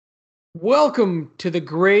Welcome to the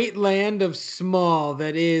great land of small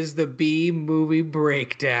that is the B movie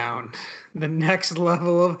breakdown. The next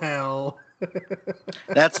level of hell.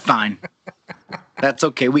 That's fine. That's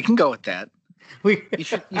okay. We can go with that. We You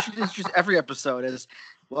should just every episode as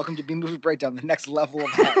welcome to B Movie Breakdown, the next level of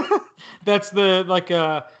hell. That's the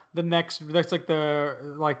next that's like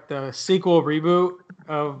the sequel reboot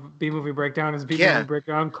of B movie breakdown is B movie Yeah.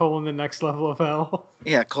 breakdown colon the next level of hell.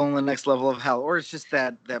 Yeah, colon the next level of hell. Or it's just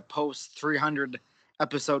that post 300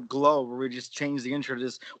 episode glow where we just change the intro to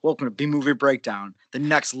this welcome to B Movie Breakdown, the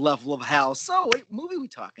next level of hell. So what movie we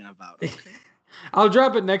talking about? Okay. I'll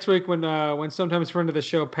drop it next week when sometimes friend of the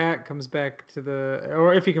show Pat comes back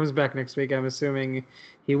or if he comes back next week. I'm assuming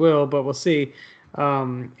he will, but we'll see.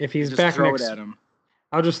 If he's Just back throw next, it at him.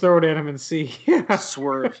 I'll just throw it at him and see.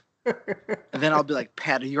 Swerve. And then I'll be like,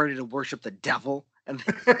 Pat, are you ready to worship the devil? And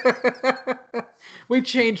we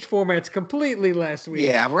changed formats completely last week.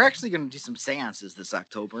 yeah, we're actually going to do some seances this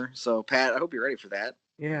October. So, Pat, I hope you're ready for that.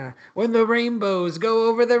 Yeah. When the rainbows go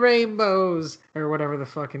over the rainbows, or whatever the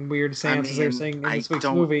fucking weird seances they're saying in this week's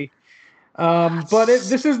movie.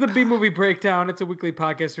 This is the B Movie Breakdown. It's a weekly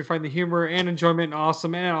podcast. We find the humor and enjoyment in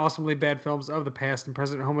awesome and awesomely bad films of the past and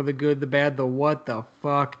present, home of the good, the bad, the what the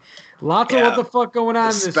fuck. Lots of what the fuck going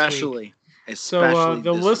on this week. So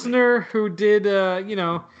the listener who did,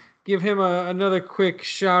 give him another quick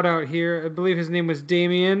shout out here. I believe his name was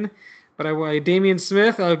Damien, but Damien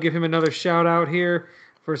Smith. I'll give him another shout out here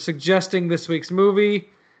for suggesting this week's movie.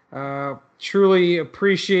 Truly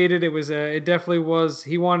appreciated. It definitely was.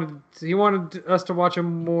 He wanted us to watch a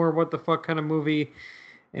more what the fuck kind of movie,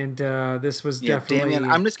 and this was definitely.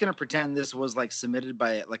 Damien, I'm just gonna pretend this was like submitted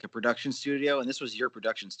by like a production studio, and this was your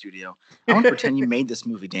production studio. I want to pretend you made this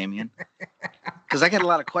movie, Damien, because I get a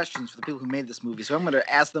lot of questions for the people who made this movie, so I'm gonna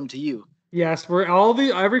ask them to you. Yes,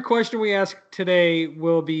 every question we ask today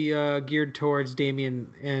will be geared towards Damien,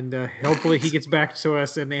 and hopefully he gets back to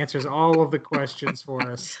us and answers all of the questions for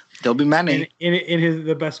us. There'll be many in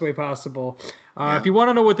the best way possible. If you want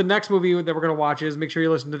to know what the next movie that we're going to watch is, make sure you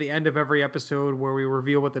listen to the end of every episode where we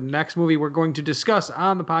reveal what the next movie we're going to discuss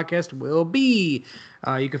on the podcast will be.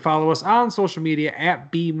 You can follow us on social media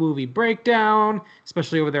at B Movie Breakdown,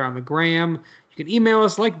 especially over there on the gram. You can email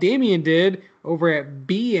us like Damien did over at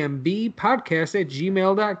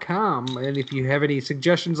bmbpodcast@gmail.com. And if you have any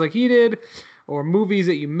suggestions like he did, or movies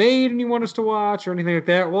that you made and you want us to watch, or anything like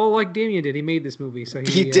that, well, like Damien did, he made this movie, so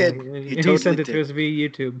he did. He sent it to us via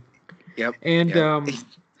YouTube. Yep. And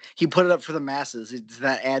he put it up for the masses. It's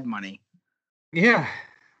that ad money. Yeah.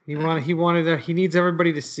 He needs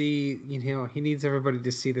everybody to see. He needs everybody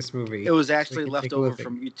to see this movie. It was actually left over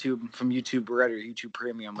from YouTube Red or YouTube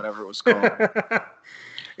Premium, whatever it was called.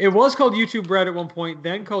 It was called YouTube Red at one point,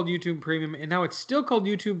 then called YouTube Premium, and now it's still called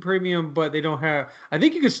YouTube Premium, but they don't have. I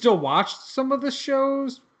think you can still watch some of the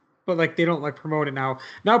shows, but like they don't like promote it now.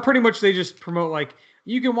 Now pretty much they just promote like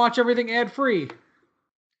you can watch everything ad free.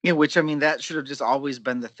 Yeah, which I mean that should have just always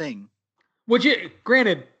been the thing.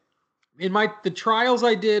 Granted, in the trials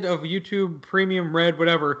I did of YouTube Premium Red,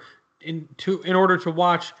 whatever, in order to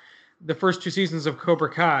watch the first 2 seasons of Cobra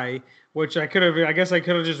Kai, which I guess I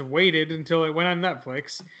could have just waited until it went on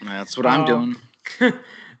Netflix. That's what I'm doing.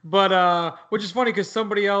 But which is funny because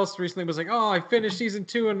somebody else recently was like, "Oh, I finished season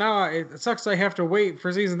 2 and now it sucks. I have to wait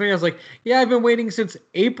for season 3." I was like, "Yeah, I've been waiting since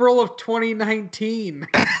April of 2019."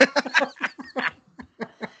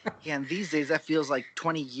 Yeah, and these days that feels like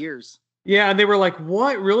 20 years. Yeah, and they were like,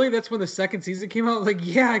 "What? Really? That's when the second season came out?" Like,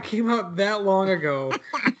 yeah, it came out that long ago,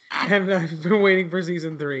 and I've been waiting for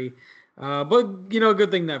season 3. But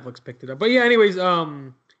good thing Netflix picked it up. But yeah, anyways,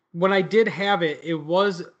 when I did have it, it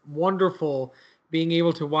was wonderful being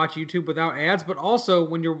able to watch YouTube without ads. But also,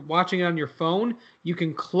 when you're watching it on your phone, you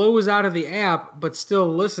can close out of the app but still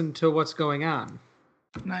listen to what's going on.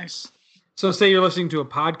 Nice. So, say you're listening to a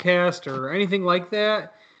podcast or anything like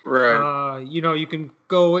that. Right. You can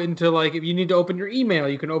go into like if you need to open your email,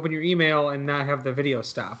 you can open your email and not have the video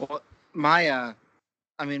stop. Well,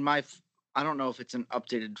 I don't know if it's an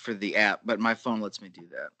updated for the app, but my phone lets me do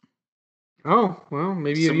that. Oh, well,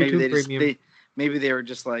 maybe so YouTube Premium. Maybe they were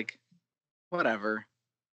just like, whatever.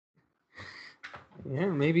 Yeah,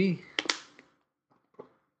 maybe.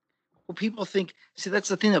 Well, people think. See, that's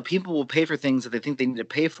the thing though. People will pay for things that they think they need to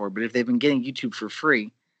pay for, but if they've been getting YouTube for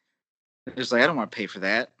free. They're just like, I don't want to pay for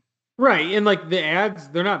that. Right, and like the ads,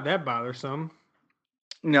 they're not that bothersome.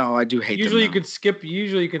 No, I do hate them. Usually you can skip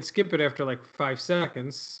it after like 5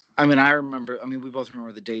 seconds. I mean, we both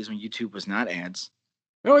remember the days when YouTube was not ads.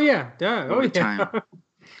 Oh yeah, time.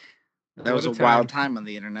 That was a wild time on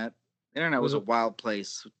the internet. The internet was a wild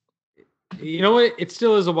place. You know what? It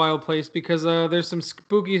still is a wild place because there's some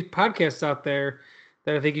spooky podcasts out there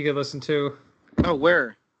that I think you could listen to. Oh,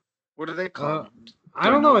 where? What are they called? I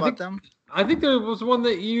don't know. Them? I think there was one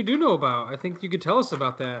that you do know about. I think you could tell us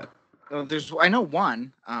about that. I know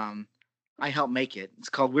one. I helped make it. It's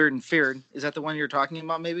called Weird and Feared. Is that the one you're talking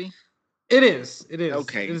about? Maybe. It is.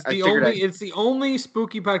 Okay. It's the only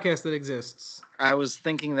spooky podcast that exists. I was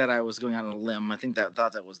thinking that I was going on a limb. I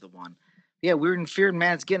thought that was the one. Yeah, Weird and Feared,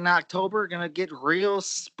 man. It's getting October. Gonna get real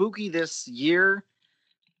spooky this year.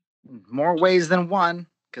 More ways than one,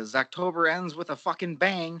 because October ends with a fucking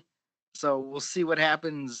bang. So we'll see what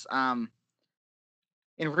happens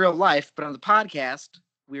in real life. But on the podcast,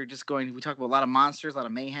 we talk about a lot of monsters, a lot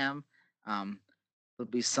of mayhem. There'll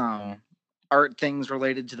be some art things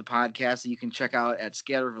related to the podcast that you can check out at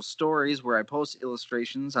Scatterville Stories, where I post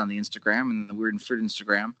illustrations on the Instagram and the Weird and Feared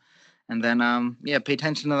Instagram. And then, pay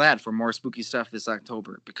attention to that for more spooky stuff this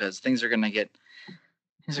October, because things are gonna get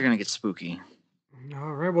spooky.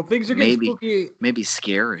 All right. Well, things are getting spooky. Maybe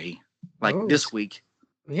scary, like this week.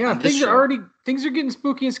 Yeah, things are getting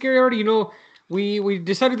spooky and scary already. You know, we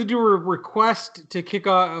decided to do a request to kick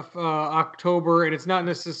off October, and it's not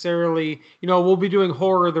necessarily, we'll be doing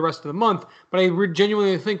horror the rest of the month, but I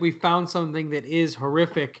genuinely think we found something that is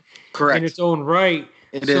horrific in its own right.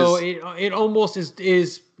 It almost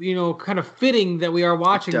is kind of fitting that we are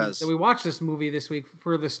watching that we watch this movie this week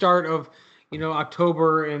for the start of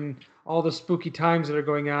October and all the spooky times that are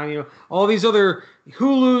going on. All these other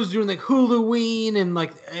Hulu's doing like Huluween, and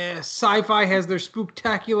like Sci-Fi has their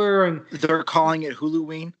Spooktacular, and they're calling it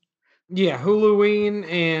Huluween. Yeah,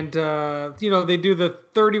 Huluween, and they do the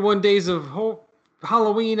 31 days of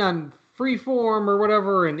Halloween on Freeform or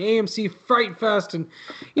whatever, and AMC Fright Fest, and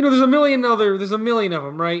there's a million of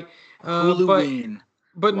them, right? Huluween.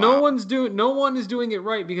 But wow. No one is doing it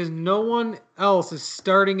right, because no one else is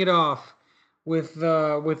starting it off with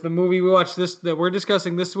the movie we watched that we're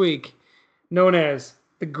discussing this week, known as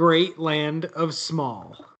The Great Land of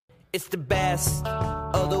Small. It's the best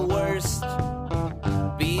of the worst.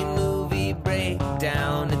 B-movie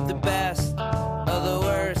breakdown. It's the best of the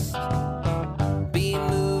worst.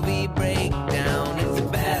 B-movie breakdown. It's the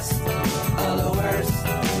best of the worst.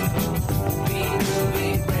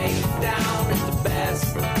 B-movie breakdown. It's the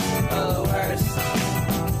best of the worst.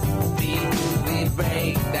 B-movie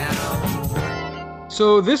breakdown.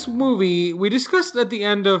 So this movie, we discussed at the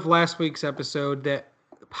end of last week's episode that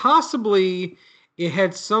possibly it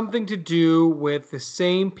had something to do with the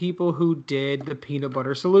same people who did the Peanut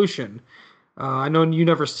Butter Solution. I know you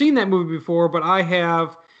never seen that movie before, but I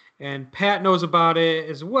have, and Pat knows about it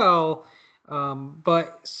as well.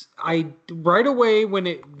 But I right away when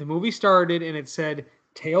the movie started and it said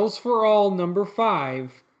Tales for All #5,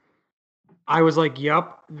 I was like,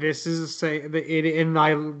 "Yep, this is it." And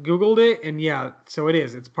I Googled it, and yeah, so it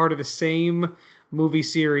is. It's part of the same movie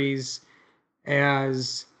series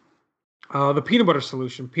as the Peanut Butter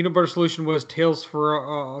Solution. Peanut Butter Solution was Tales for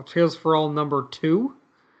All #2,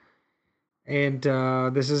 and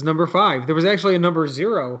this is #5. There was actually a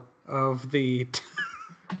 #0 of the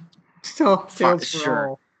Tales for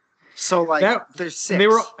All. So there's 6. And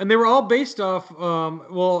they were all based off.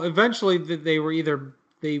 Eventually they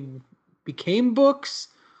became books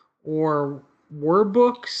or were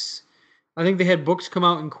books. I think they had books come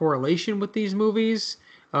out in correlation with these movies.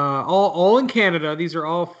 All in Canada. These are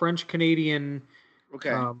all French-Canadian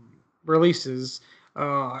releases.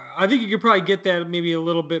 I think you could probably get that maybe a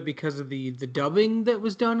little bit because of the dubbing that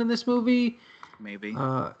was done in this movie. Maybe.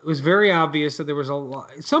 It was very obvious that there was a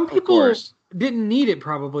lot. Some people didn't need it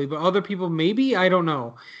probably, but other people maybe. I don't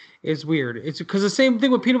know. It's weird. It's because the same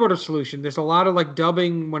thing with Peanut Butter Solution. There's a lot of like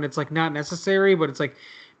dubbing when it's like not necessary, but it's like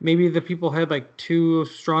maybe the people had like too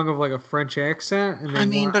strong of like a French accent. And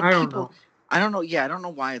then I don't know. I don't know. Yeah, I don't know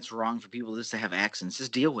why it's wrong for people just to have accents.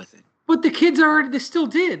 Just deal with it. But the kids they still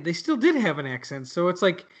did have an accent. So it's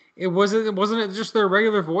like it wasn't just their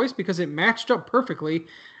regular voice, because it matched up perfectly.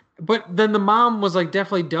 But then the mom was like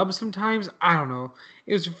definitely dubbed sometimes. I don't know.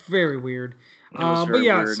 It was very weird. But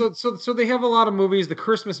yeah, weird. So they have a lot of movies. The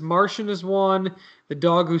Christmas Martian is one. The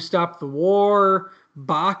Dog Who Stopped the War.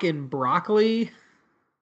 Bach and Broccoli.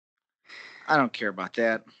 I don't care about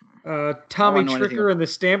that. Tommy Tricker and the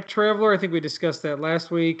Stamp Traveler. I think we discussed that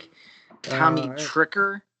last week. Tommy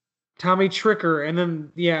Tricker? Tommy Tricker, and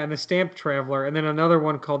then and the Stamp Traveler, and then another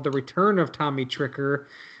one called The Return of Tommy Tricker.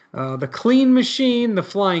 The Clean Machine, The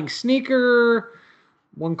Flying Sneaker.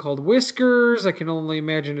 One called Whiskers. I can only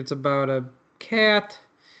imagine it's about a cat.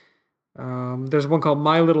 There's one called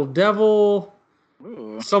My Little Devil.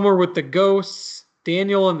 Ooh. Somewhere with the Ghosts.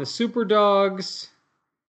 Daniel and the Super Dogs.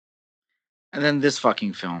 And then this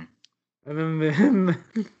fucking film. And then,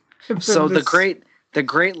 so the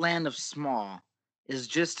great land of small is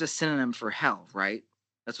just a synonym for hell, right?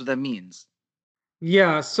 That's what that means.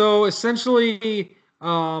 Yeah, so essentially,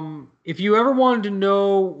 if you ever wanted to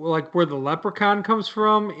know like where the leprechaun comes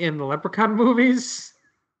from in the leprechaun movies,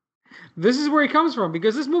 this is where he comes from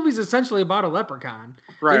because this movie's essentially about a leprechaun.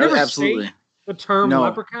 They Right, never absolutely. say the term No,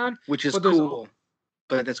 leprechaun, which is but cool,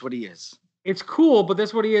 but that's what he is. it's cool, but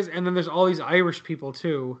that's what he is. And then there's all these Irish people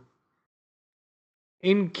too.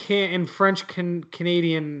 In French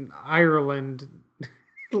Canadian Ireland,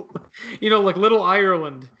 like Little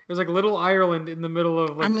Ireland. It was like Little Ireland in the middle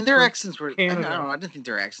of like. I mean, their accents were. Canada. I don't know. I didn't think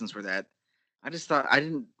their accents were that. I just thought I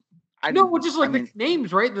didn't. Just like the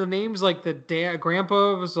names, right? The names like the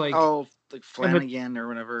grandpa was like like Flanagan or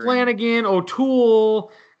whatever. Flanagan,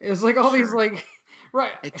 O'Toole. It's like all these like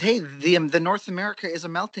right. Hey, the North America is a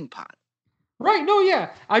melting pot. Right. No,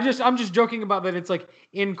 yeah. I'm just joking about that. It's like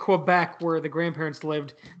in Quebec where the grandparents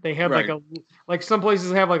lived, they had like some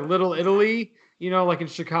places have like Little Italy, like in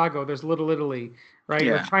Chicago, there's Little Italy, right?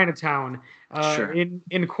 Yeah. Or Chinatown. Sure.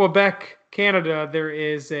 In Quebec, Canada, there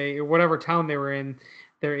is whatever town they were in,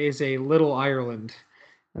 there is a Little Ireland.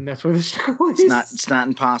 And that's where the show is. It's not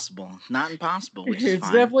impossible. Not impossible, which is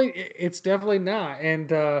fine. It's definitely not.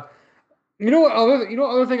 And other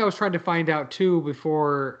thing I was trying to find out too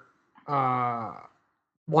before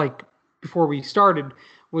before we started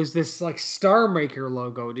was this like Star Maker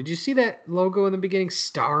logo. Did you see that logo in the beginning?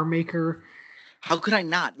 Star Maker. How could I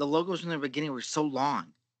not? The logos in the beginning were so long.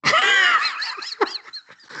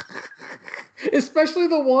 Especially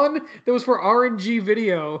the one that was for RNG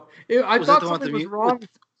Video. I thought something was wrong.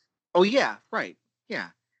 Oh yeah, right. Yeah.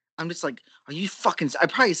 I'm just like, are you fucking? I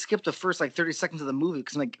probably skipped the first like 30 seconds of the movie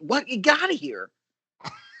because I'm like, what? You got to hear.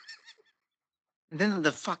 And then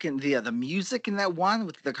the fucking the music in that one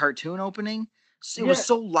with the cartoon opening, it was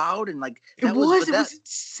so loud and like it was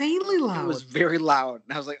insanely loud. It was very loud,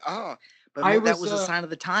 and I was like, oh, but that was a sign of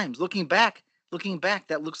the times. Looking back,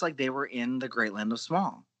 that looks like they were in the Great Land of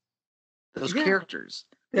Small. Those characters,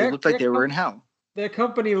 they looked like they were in hell. The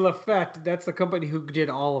company Lafette, that's the company who did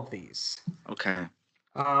all of these. Okay.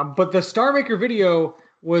 But the Star Maker Video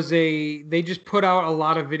they just put out a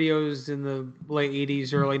lot of videos in the late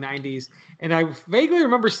 80s, early 90s. And I vaguely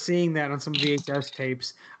remember seeing that on some VHS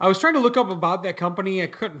tapes. I was trying to look up about that company. I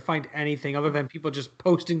couldn't find anything other than people just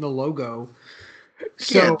posting the logo.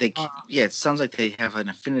 So, it sounds like they have an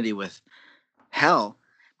affinity with hell.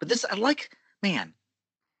 But this, I like, man,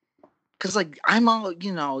 because like I'm all,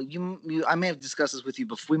 I may have discussed this with you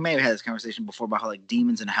before. We may have had this conversation before about how like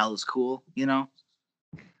demons and hell is cool,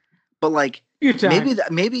 But like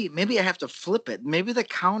maybe I have to flip it. Maybe the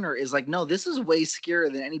counter is like, no, this is way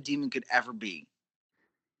scarier than any demon could ever be.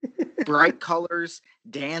 Bright colors,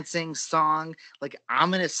 dancing, song, like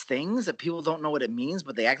ominous things that people don't know what it means,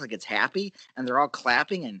 but they act like it's happy and they're all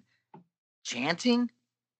clapping and chanting.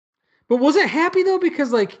 But was it happy though?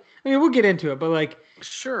 Because we'll get into it, but like,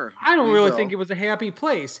 sure, I don't really think it was a happy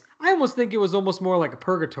place. I almost think it was almost more like a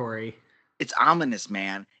purgatory. It's ominous,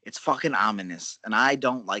 man. It's fucking ominous, and I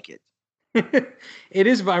don't like it. It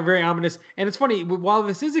is very ominous, and it's funny. While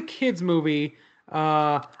this is a kids movie,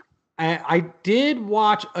 I did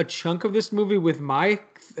watch a chunk of this movie with my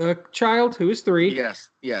child who is 3. Yes.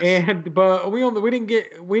 But we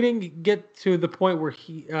didn't get to the point where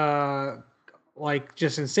he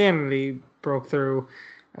just insanity broke through.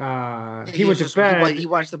 He went to bed. He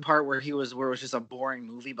watched the part where it was just a boring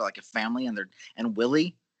movie about like a family and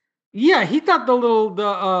Willie. Yeah, he thought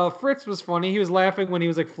the Fritz was funny. He was laughing when he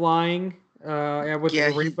was like flying with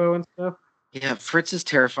the rainbow and stuff. Yeah, Fritz is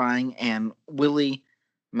terrifying, and Willie,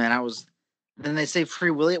 man, Then they say Free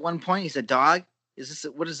Willy at one point. He said, "Dog, is this?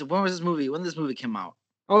 What is it? When was this movie? When did this movie come out?"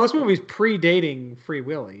 Oh, this movie's predating Free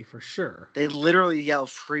Willy for sure. They literally yell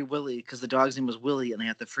Free Willy because the dog's name was Willie, and they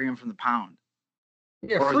had to free him from the pound.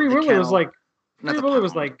 Yeah, Free Willy was like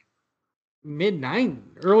mid-90s,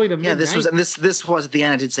 early to mid-90s. Yeah, this was at the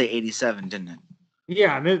end. I did say 87, didn't it?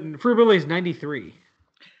 Yeah, Free Willy is 93.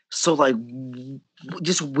 So like,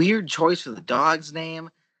 just weird choice for the dog's name.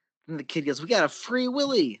 And the kid goes, "We got a Free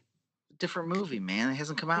Willy." Different movie, man. It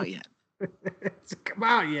hasn't come out yet. It hasn't come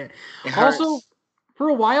out yet. Also, for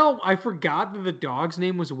a while, I forgot that the dog's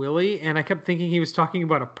name was Willie, and I kept thinking he was talking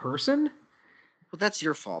about a person. Well, that's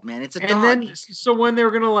your fault, man. It's a dog. And then, so when they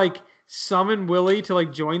were gonna summon Willie to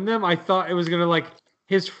join them, I thought it was gonna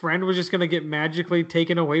his friend was just gonna get magically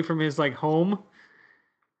taken away from his home.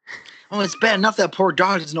 Oh, it's bad enough that poor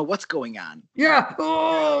dog doesn't know what's going on. Yeah.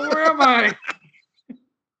 Oh, where am I?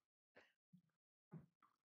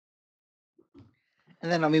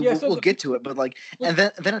 And then we'll get to it, but like, and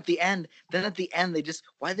then at the end, they just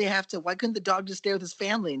why couldn't the dog just stay with his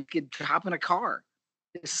family and could hop in a car?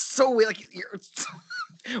 It's so weird. Like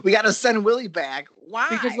we got to send Willie back. Why?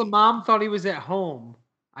 Because the mom thought he was at home.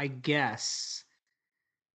 I guess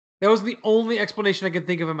that was the only explanation I could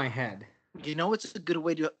think of in my head. You know what's a good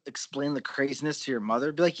way to explain the craziness to your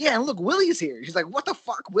mother? Be like, yeah, look, Willie's here. She's like, what the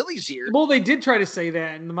fuck? Willie's here. Well, they did try to say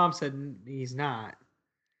that, and the mom said he's not.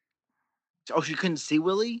 Oh, she couldn't see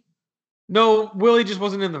Willie? No, Willie just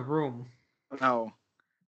wasn't in the room. No.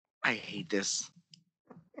 I hate this.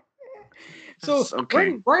 So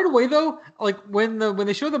right away though, like when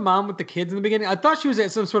they show the mom with the kids in the beginning, I thought she was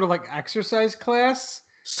at some sort of like exercise class.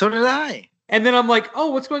 So did I. And then I'm like,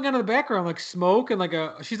 oh, what's going on in the background? Like smoke and like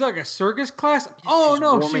she's like a circus class. Oh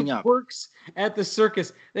no, she works at the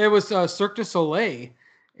circus. It was Cirque du Soleil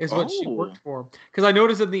is what she worked for. Because I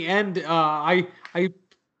noticed at the end, I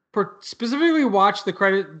specifically watched the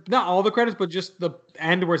credit, not all the credits, but just the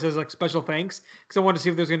end where it says like special thanks, because I wanted to see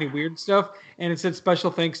if there's any weird stuff, and it said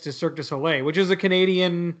special thanks to Cirque du Soleil, which is a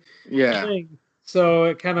Canadian thing, so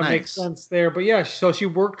it kind of makes sense there. But yeah, so she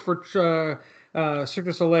worked for Cirque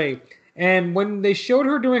du Soleil, and when they showed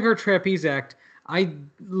her doing her trapeze act, I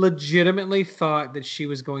legitimately thought that she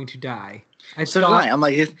was going to die. I'm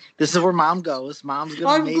like, this is where mom goes. Mom's gonna.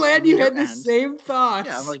 I'm glad you had the same thoughts.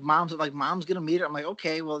 Yeah, I'm like, mom's gonna meet her. I'm like,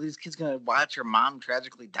 okay, well, these kids gonna watch her mom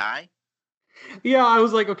tragically die. Yeah, I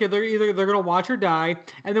was like, okay, they're gonna watch her die,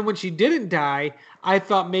 and then when she didn't die, I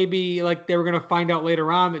thought maybe like they were gonna find out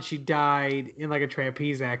later on that she died in like a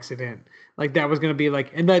trapeze accident. Like that was gonna be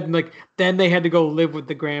like, and then they had to go live with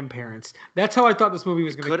the grandparents. That's how I thought this movie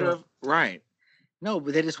was gonna go. Right. No,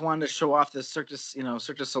 but they just wanted to show off the Cirque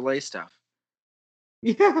du Soleil stuff.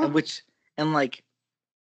 Yeah.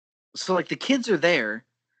 So the kids are there,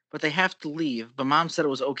 but they have to leave. But mom said it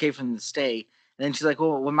was okay for them to stay. And then she's like,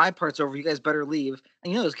 well, when my part's over, you guys better leave.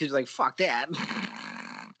 And those kids are like, fuck that.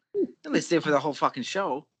 And they stay for the whole fucking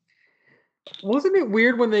show. Wasn't it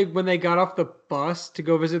weird when they got off the bus to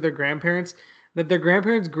go visit their grandparents, that their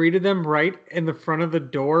grandparents greeted them right in the front of the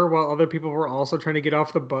door while other people were also trying to get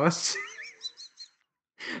off the bus?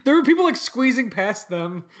 There were people like squeezing past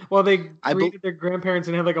them while they greeted their grandparents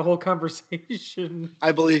and had like a whole conversation.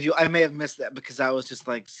 I believe you. I may have missed that because I was just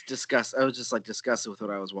like disgusted. I was just like disgusted with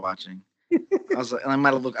what I was watching. I was like, and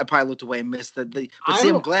I probably looked away and missed that. But see,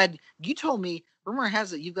 I'm glad you told me. Rumor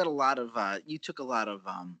has it you've got a lot of you took a lot of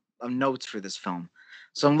notes for this film,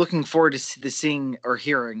 so I'm looking forward to seeing or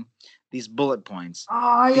hearing these bullet points.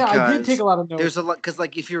 Oh yeah, I did take a lot of notes. There's a lot because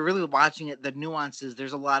like if you're really watching it, the nuances.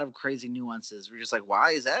 There's a lot of crazy nuances. We're just like,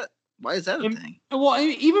 why is that a thing? Well,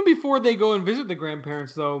 even before they go and visit the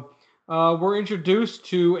grandparents, though, we're introduced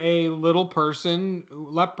to a little person,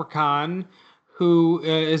 leprechaun, who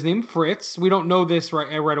is named Fritz. We don't know this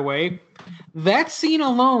right away. That scene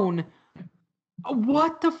alone,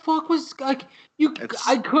 what the fuck was like?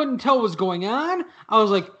 I couldn't tell what was going on. I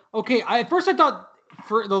was like, okay. At first I thought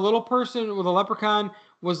for the little person with the leprechaun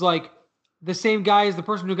was like the same guy as the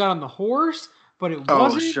person who got on the horse, but it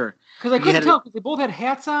wasn't. Oh, sure. Because I couldn't tell because they both had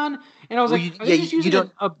hats on, and I was like, are they just using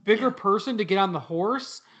a bigger person to get on the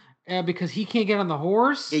horse because he can't get on the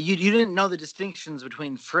horse? Yeah, you didn't know the distinctions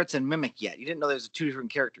between Fritz and Mimic yet. You didn't know there was two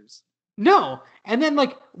different characters. No, and then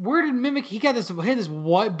like, where did Mimic? He had this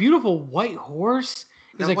beautiful white horse.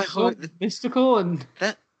 He's like so mystical, and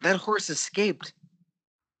that horse escaped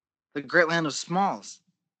the Great Land of Smalls.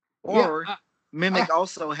 Or Mimic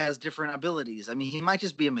also has different abilities. I mean, he might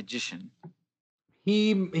just be a magician.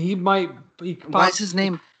 He might be. Why is his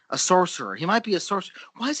name a sorcerer? He might be a sorcerer.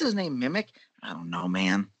 Why is his name Mimic? I don't know,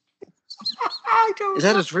 man. I don't. Is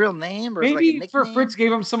that his real name, or maybe like a Fritz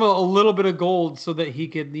gave him a little bit of gold so that he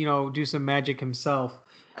could, do some magic himself.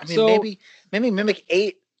 I mean, maybe Mimic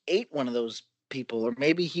ate one of those people, or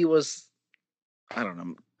maybe he was. I don't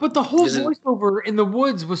know. But the whole voiceover in the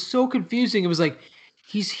woods was so confusing. It was like,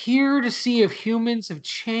 he's here to see if humans have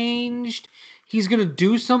changed. He's going to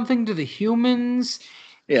do something to the humans.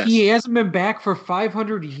 Yes. He hasn't been back for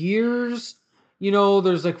 500 years.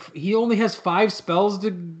 There's like, he only has 5 spells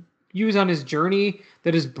to use on his journey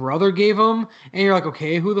that his brother gave him. And you're like,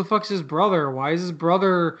 okay, who the fuck's his brother? Why is his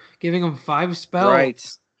brother giving him 5 spells?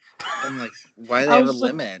 Right. I'm like, why do they have a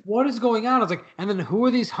limit? What is going on? I was like, and then who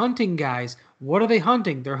are these hunting guys? What are they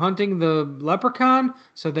hunting? They're hunting the leprechaun,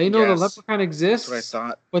 so they know the leprechaun exists. That's what I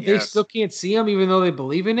thought. But they still can't see him, even though they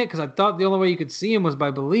believe in it. Because I thought the only way you could see him was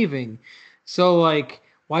by believing. So, like,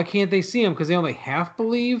 why can't they see him? Because they only half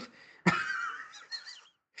believe.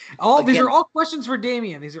 These are all questions for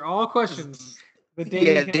Damien. These are all questions.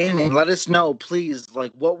 Damien, let us know, please.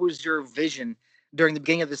 Like, what was your vision during the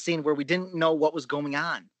beginning of the scene where we didn't know what was going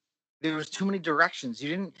on. There was too many directions. You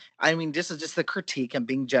didn't. I mean, this is just the critique. I'm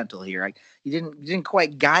being gentle here. You didn't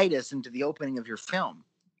quite guide us into the opening of your film.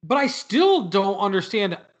 But I still don't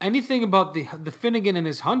understand anything about the Finnegan and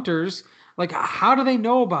his hunters. Like, how do they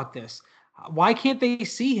know about this? Why can't they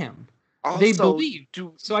see him? Also, they believe.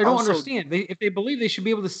 So I don't understand. If they believe, they should be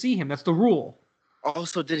able to see him. That's the rule.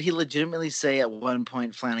 Also, did he legitimately say at one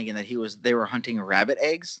point, Flanagan, that they were hunting rabbit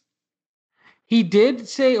eggs? He did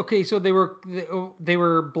say, okay, so they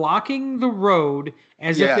were blocking the road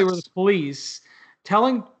as if they were the police,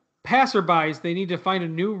 telling passerbys they need to find a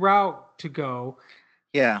new route to go.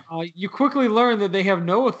 Yeah. You quickly learn that they have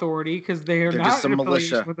no authority because they're not just a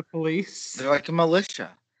militia with the police. They're like a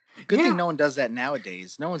militia. Good thing no one does that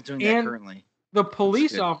nowadays. No one's doing that currently. The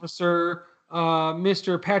police officer,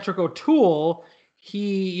 Mr. Patrick O'Toole,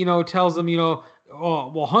 he, tells them,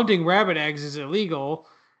 hunting rabbit eggs is illegal.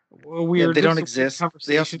 They don't exist.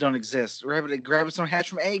 They also don't exist. Rabbits don't hatch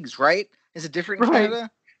from eggs, right? Is it different in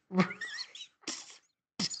Canada?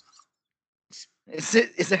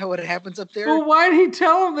 Is that what happens up there? Well, why did he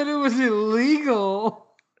tell them that it was illegal?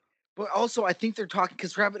 But also, I think they're talking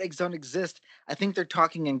because rabbit eggs don't exist. I think they're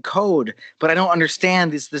talking in code, but I don't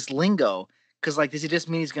understand this lingo. Because, does he just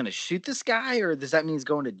mean he's going to shoot this guy, or does that mean he's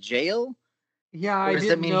going to jail? Yeah, or does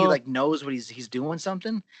that mean he knows what he's doing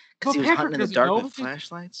something? Because he was hunting in the dark with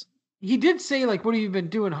flashlights. He did say, what have you been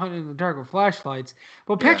doing hunting in the dark with flashlights?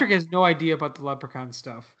 But Patrick has no idea about the leprechaun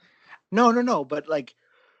stuff. No, but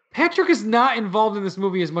Patrick is not involved in this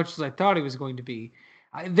movie as much as I thought he was going to be.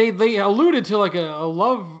 They alluded to a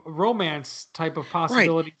love romance type of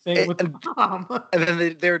possibility thing with the mom, and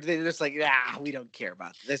then they're just like, we don't care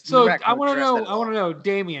about this. So I want to know,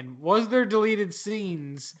 Damien, was there deleted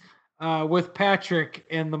scenes with Patrick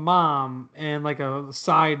and the mom and a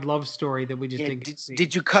side love story that we just didn't see?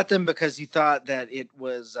 Did you cut them because you thought that it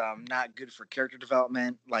was not good for character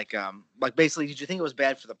development? Basically, did you think it was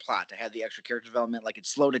bad for the plot to have the extra character development? It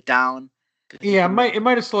slowed it down? Yeah, it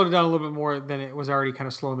might have slowed it down a little bit more than it was already kind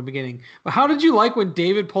of slow in the beginning. But how did you like when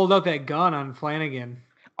David pulled out that gun on Flanagan?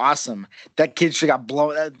 Awesome. That kid should have got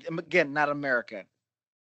blown. Again, not America.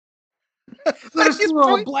 Let us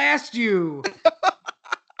throw blast you.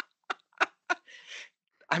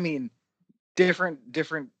 I mean, different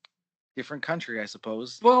country, I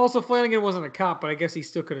suppose. Well, also Flanagan wasn't a cop, but I guess he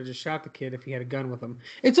still could have just shot the kid if he had a gun with him.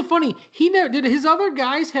 It's a funny. Did his other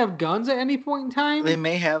guys have guns at any point in time? They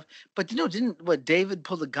may have, but didn't David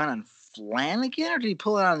pull the gun on Flanagan, or did he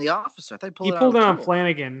pull it on the officer? I thought he pulled it on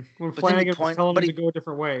Flanagan when Flanagan was telling him to go a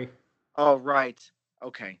different way. Oh, right.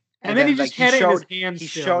 Okay. And then he just had it in his hand. He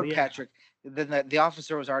showed Patrick. Then the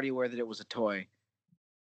officer was already aware that it was a toy.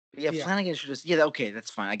 But Flanagan should just. Yeah, okay,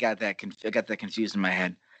 that's fine. I got that confused in my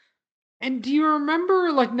head. And do you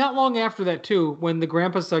remember, not long after that, too, when the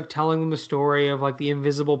grandpa's, telling them the story of, the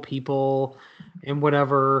invisible people and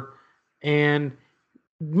whatever, and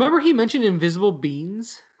remember he mentioned invisible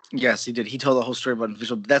beings? Yes, he did. He told the whole story about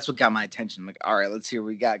invisible. That's what got my attention. I'm like, all right, let's hear what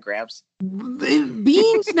we got, Gramps.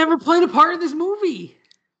 Beings never played a part in this movie.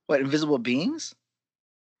 What, invisible beings?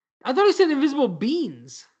 I thought he said invisible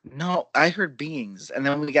beings. No, I heard beings, and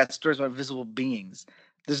then we got stories about invisible beings.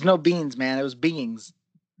 There's no beings, man. It was beings.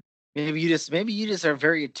 Maybe you just are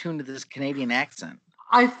very attuned to this Canadian accent.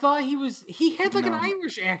 I thought he had an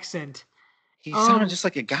Irish accent. He sounded just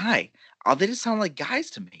like a guy. Oh, they just sound like guys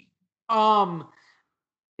to me.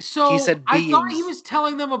 So he said I thought he was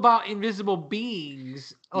telling them about invisible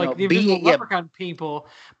beings, the invisible leprechaun people.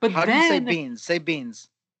 But how do you say beings? Say beings.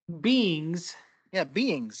 Beings. Yeah,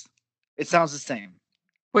 beings. It sounds the same.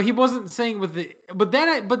 But he wasn't saying with the. But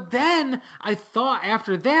then I thought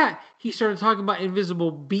after that he started talking about invisible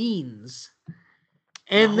beans,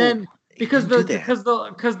 and then because the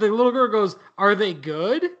little girl goes, "Are they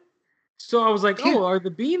good?" So I was like, "Oh, are the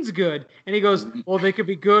beans good?" And he goes, "Well, they could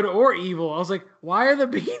be good or evil." I was like, "Why are the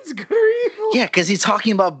beans good or evil?" Yeah, because he's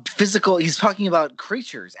talking about physical. He's talking about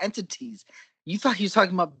creatures, entities. You thought he was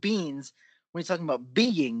talking about beans when he's talking about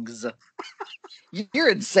beings. You're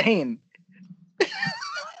insane.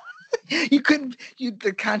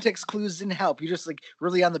 The context clues didn't help. You're just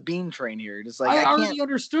really on the bean train here. Just I already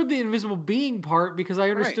understood the invisible being part because I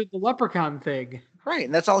understood the leprechaun thing. Right,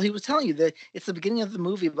 and that's all he was telling you. That it's the beginning of the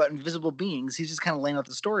movie about invisible beings. He's just kind of laying out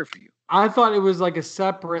the story for you. I thought it was a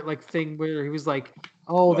separate thing where he was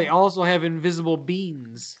they also have invisible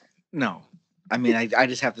beings. No. I mean, I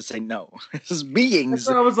just have to say no. This is beings.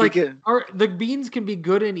 So I was are the beans can be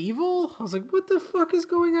good and evil? I was like, what the fuck is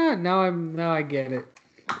going on? Now I get it.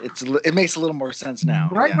 It makes a little more sense now.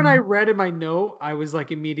 Right when I read in my note, I was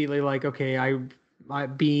immediately okay,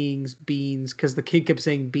 beings, because the kid kept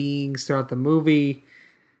saying beings throughout the movie.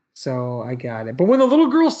 So I got it. But when the little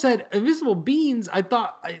girl said invisible beings, I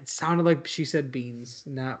thought it sounded like she said beans,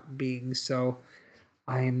 not beings. So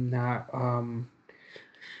I am not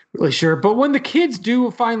really sure. But when the kids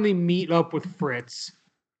do finally meet up with Fritz,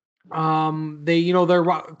 they're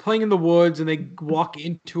playing in the woods and they walk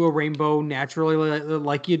into a rainbow naturally,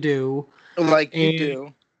 like you do.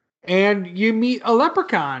 And you meet a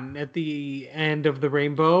leprechaun at the end of the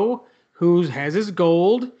rainbow who has his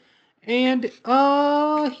gold, and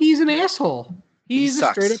he's an asshole. He's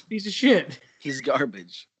a straight up piece of shit. He's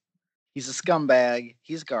garbage. He's a scumbag.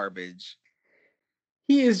 He's garbage.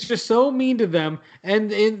 He is just so mean to them.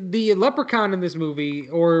 And in the leprechaun in this movie,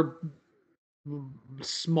 or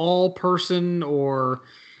small person, or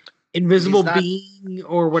invisible being,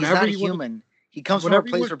 or whatever, he's not a human. He comes from a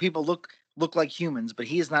place where people look like humans, but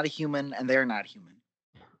he is not a human, and they're not human.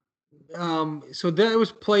 So that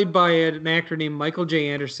was played by an actor named Michael J.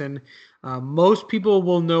 Anderson. Most people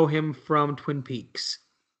will know him from Twin Peaks.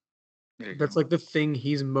 That's like the thing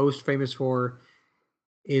he's most famous for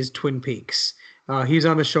is Twin Peaks. He's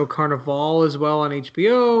on the show Carnival as well on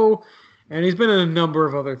HBO, and he's been in a number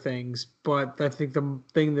of other things. But I think the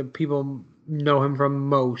thing that people know him from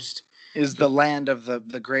most is the land of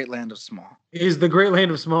the Great Land of Small. Is the Great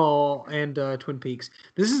Land of Small and Twin Peaks.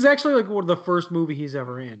 This is actually like one of the first movie he's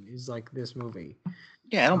ever in. Is like this movie.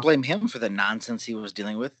 Yeah, I don't blame him for the nonsense he was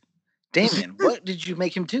dealing with. Damien, what did you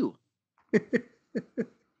make him do? I'm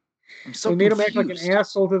so confused. Made him act like an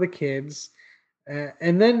asshole to the kids,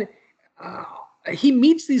 and then he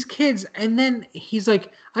meets these kids, and then he's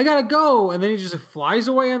like, "I gotta go," and then he just flies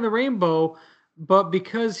away on the rainbow. But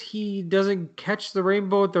because he doesn't catch the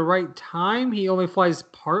rainbow at the right time, he only flies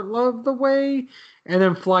part of the way and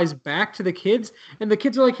then flies back to the kids. And the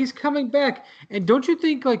kids are like, he's coming back. And don't you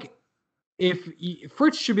think, like, if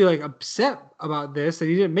Fritz should be, like, upset about this, that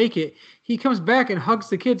he didn't make it, he comes back and hugs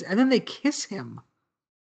the kids, and then they kiss him.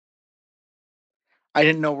 I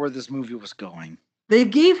didn't know where this movie was going. They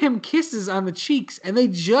gave him kisses on the cheeks, and they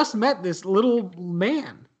just met this little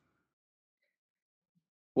man.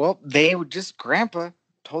 Well, Grandpa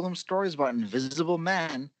told them stories about invisible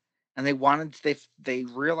men, and they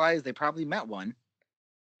realized they probably met one,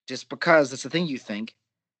 just because that's the thing you think.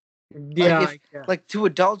 Yeah, like to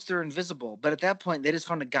adults they're invisible, but at that point they just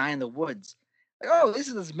found a guy in the woods. Like, oh, this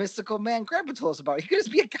is this mystical man Grandpa told us about. He could just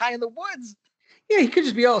be a guy in the woods. Yeah, he could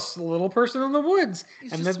just be a little person in the woods,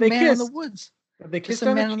 and then they kiss in the woods. They kissed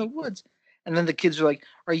a man in the woods. And then the kids are like,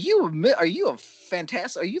 are you a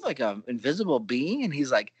fantastic, are you like an invisible being? And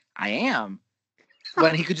he's like, I am.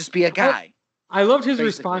 When he could just be a guy. I loved his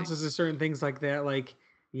responses to certain things like that. Like,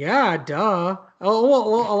 yeah, duh. Oh,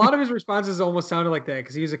 well, a lot of his responses almost sounded like that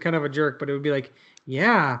because he was a kind of a jerk, but it would be like,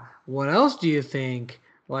 yeah, what else do you think?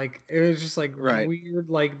 Like, it was just like weird.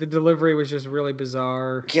 Like the delivery was just really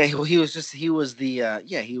bizarre. Yeah, well, he was,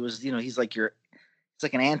 he's like it's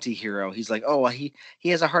like an anti-hero. He's like, oh, he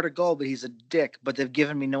has a heart of gold, but he's a dick. But they've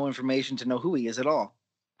given me no information to know who he is at all.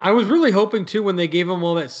 I was really hoping too when they gave him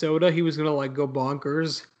all that soda, he was gonna like go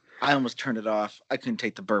bonkers. I almost turned it off. I couldn't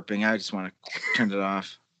take the burping. I just want to turn it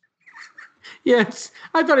off. Yes,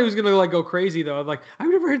 I thought he was gonna like go crazy though. I'm like, I've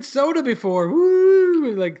never had soda before.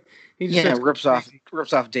 Woo! Like he just rips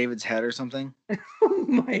off David's head or something. Oh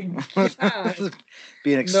my god!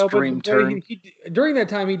 Be an extreme turn. During that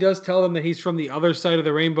time, he does tell them that he's from the other side of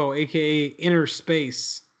the rainbow, aka inner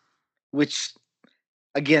space. Which,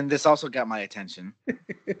 again, this also got my attention.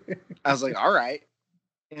 I was like, all right,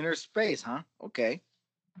 inner space, huh? Okay.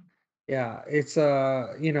 Yeah, it's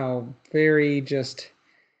very just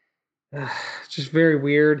very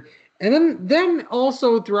weird. And then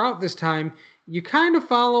also throughout this time, you're kind of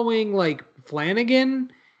following like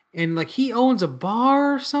Flanagan, and like he owns a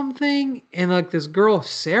bar or something, and like this girl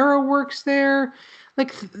Sarah works there.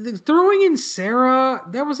 Like throwing in Sarah,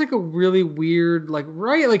 that was like a really weird, like,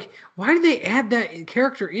 right? Like, why did they add that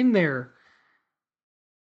character in there?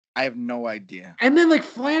 I have no idea. And then like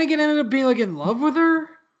Flanagan ended up being like in love with her.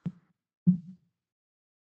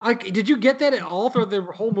 Like, did you get that at all throughout the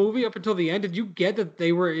whole movie up until the end? Did you get that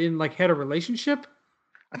they were had a relationship?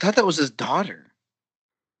 I thought that was his daughter.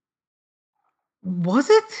 Was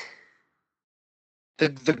it?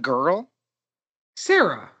 The girl?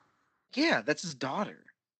 Sarah. Yeah, that's his daughter.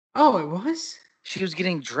 Oh, it was? She was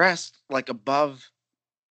getting dressed like above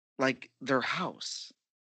like their house.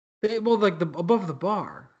 Above the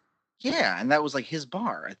bar. Yeah, and that was like his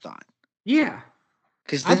bar, I thought. Yeah.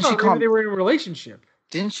 Because I thought they were in a relationship.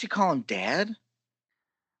 Didn't she call him Dad?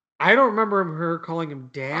 I don't remember her calling him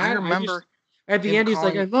Dad. I remember at the end he's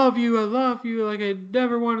like, I love you, like I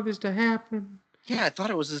never wanted this to happen. Yeah, I thought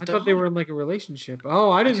it was his daughter. I thought they were in like a relationship.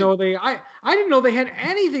 Oh, I didn't know they. I didn't know they had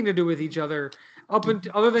anything to do with each other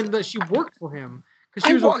other than that she worked for him because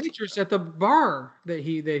she was a waitress at the bar that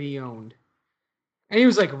he owned, and he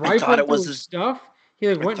was like rifling through his stuff. He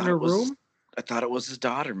like went in her room. I thought it was his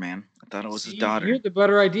daughter, man. I thought it was his daughter. You had the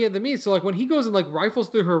better idea than me. So like when he goes and like rifles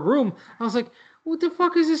through her room, I was like, what the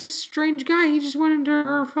fuck is this strange guy? He just went into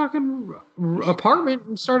her fucking apartment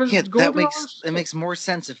and started going through it makes more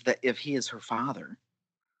sense if he is her father.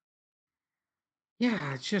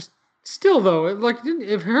 Yeah, it's just still though,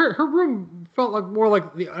 if her room felt like more like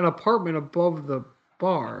an apartment above the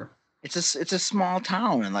bar. It's a small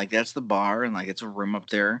town, and like that's the bar, and like it's a room up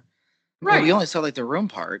there. Right. But we only saw like the room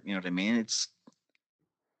part. You know what I mean? It's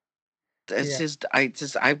just I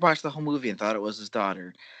watched the whole movie and thought it was his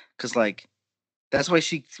daughter, because like that's why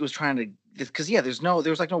she was trying to. Because there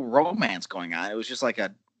was like no romance going on. It was just like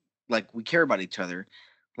we care about each other,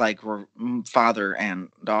 like we're father and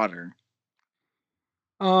daughter.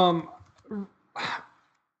 You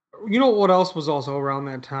know what else was also around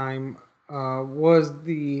that time? Was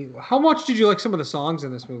how much did you like some of the songs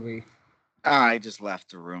in this movie? I just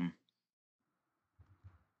left the room.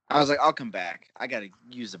 I was like, I'll come back. I gotta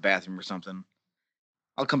use the bathroom or something.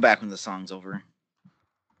 I'll come back when the song's over.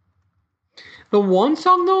 The one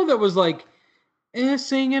song though that was like,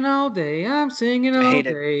 singing all day, I'm singing all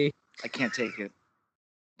day. I can't take it.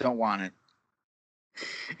 Don't want it.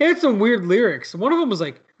 It had some weird lyrics. One of them was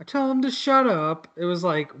like, I tell him to shut up. It was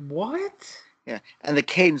like, what? Yeah, and the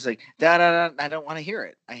cadence like da da da. I don't want to hear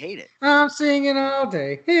it. I hate it. I'm singing all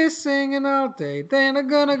day. He's singing all day. Then I'm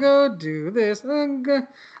gonna go do this. I'm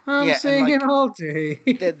singing all day.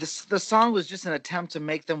 The song was just an attempt to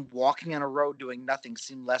make them walking on a road doing nothing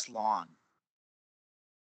seem less long.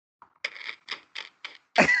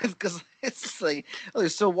 Because it's just like they're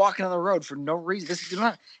still walking on the road for no reason. This is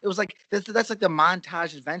not. It was like that's like the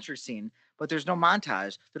montage adventure scene, but there's no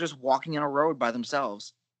montage. They're just walking on a road by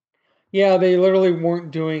themselves. Yeah, they literally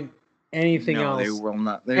weren't doing anything else. No, they were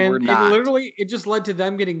not. They were not. It just led to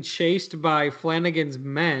them getting chased by Flanagan's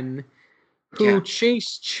men, who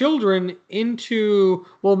chase children into.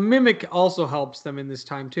 Well, Mimic also helps them in this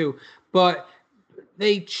time too, but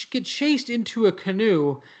they get chased into a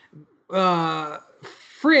canoe.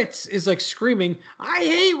 Fritz is like screaming, "I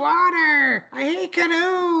hate water! I hate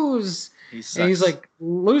canoes!" And he's like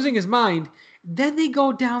losing his mind. Then they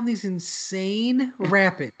go down these insane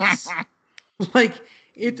rapids. Like,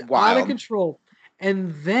 it's wild. Out of control.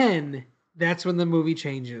 And then that's when the movie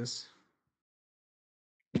changes.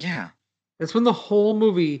 Yeah. That's when the whole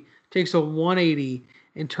movie takes a 180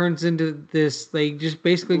 and turns into this. They just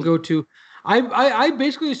basically go to. I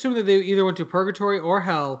basically assume that they either went to purgatory or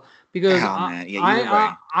hell because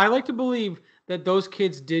I like to believe that those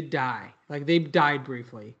kids did die. Like, they died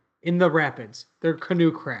briefly in the rapids. Their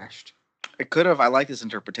canoe crashed. It could have. I like this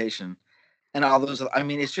interpretation, and all those. I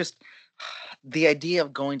mean, it's just the idea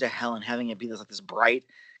of going to hell and having it be this bright,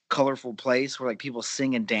 colorful place where like people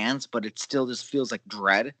sing and dance, but it still just feels like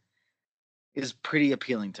dread, is pretty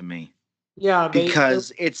appealing to me. Yeah,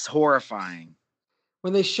 because it's horrifying.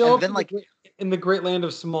 When they show up in the great land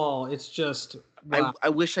of Small, it's just. Wow. I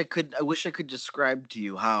wish I could describe to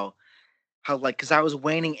you how like, because I was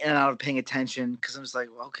waning in and out of paying attention because I'm just like,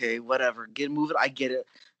 okay, whatever, move it. I get it.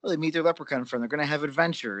 Well, they meet their leprechaun friend. They're gonna have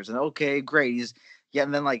adventures, and okay, great.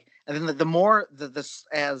 And then the more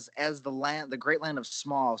as the great land of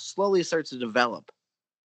Small slowly starts to develop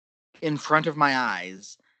in front of my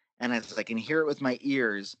eyes, and as I can hear it with my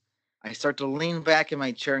ears, I start to lean back in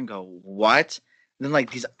my chair and go, what? And then like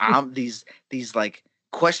these like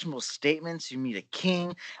questionable statements. You meet a king,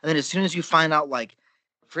 and then as soon as you find out like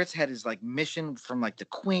Fritz had his like mission from like the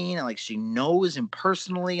queen, and like she knows him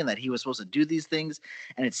personally, and that he was supposed to do these things,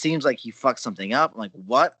 and it seems like he fucked something up. I'm like,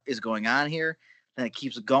 what is going on here? And it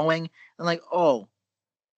keeps going, and like, oh,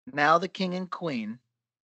 now the king and queen,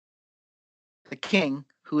 the king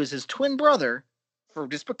who is his twin brother, for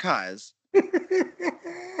just because. At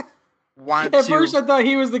first, I thought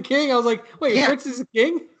he was the king. I was like, wait, Fritz is the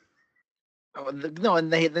king? No,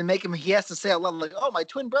 and they make him. He has to say out loud like, "Oh, my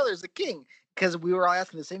twin brother is the king." Because we were all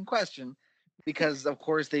asking the same question, because of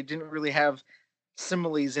course they didn't really have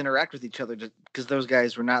similes interact with each other, because those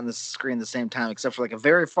guys were not on the screen at the same time, except for like a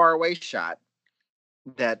very far away shot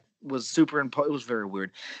that was superimposed. It was very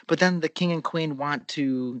weird. But then the king and queen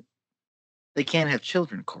they can't have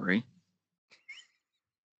children, Corey,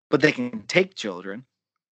 but they can take children.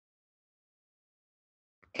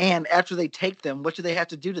 And after they take them, what do they have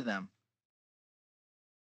to do to them?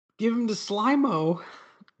 Give them to Slimo.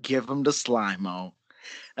 Give them to Slimo.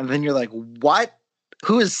 And then you're like, what?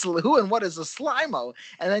 who and what is a Slimo?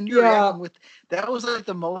 And then you're acting with that was like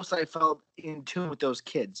the most I felt in tune with those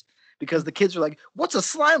kids because the kids are like, "What's a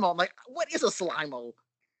Slimo?" I'm like, "What is a Slimo?"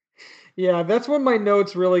 Yeah, that's when my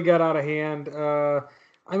notes really got out of hand.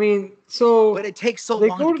 I mean, so but it takes so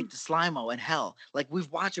long to get to Slimo and hell. Like we've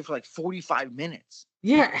watched it for like 45 minutes.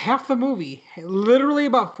 Yeah, half the movie, literally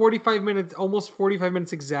about 45 minutes, almost 45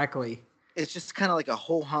 minutes exactly. It's just kind of like a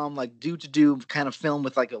whole hum, like do kind of film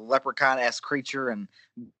with like a leprechaun-esque creature and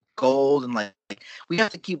gold and like we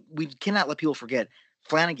cannot let people forget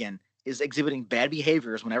Flanagan is exhibiting bad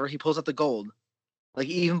behaviors whenever he pulls out the gold. Like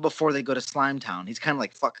even before they go to Slime Town, he's kind of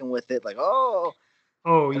like fucking with it, like oh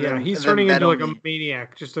yeah, he's turning into like a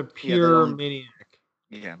maniac, just a pure maniac.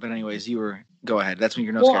 Yeah, but anyways, go ahead. That's when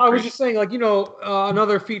your notes. Well, I was just saying, like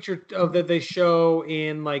another feature of that they show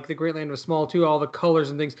in like the Great Land of Small too, all the colors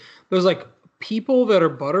and things. There's like people that are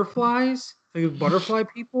butterflies, like butterfly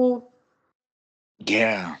people.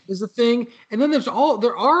 Yeah, is a thing, and then there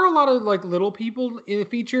are a lot of like little people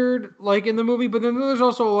featured like in the movie, but then there's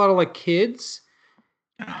also a lot of like kids.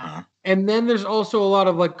 And then there's also a lot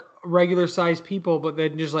of like regular sized people, but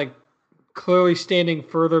then just like clearly standing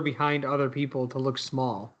further behind other people to look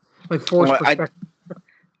small, like forced perspective.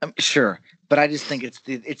 I'm sure, but I just think it's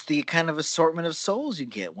the kind of assortment of souls you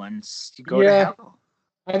get once you go to hell.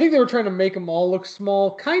 I think they were trying to make them all look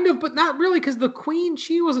small, kind of, but not really, because the queen,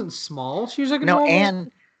 she wasn't small. She was like a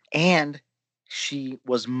normal... and she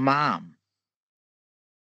was Mom.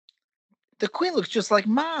 The queen looks just like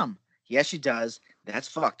Mom. Yes, she does. That's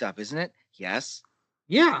fucked up, isn't it? Yes.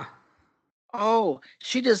 Yeah. Oh,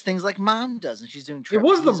 she does things like Mom does, and she's doing. It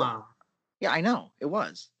was the mom. Yeah, I know. It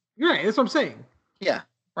was. Right. That's what I'm saying. Yeah.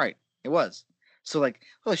 Right. It was. So like,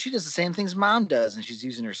 she does the same things Mom does, and she's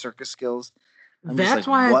using her circus skills. That's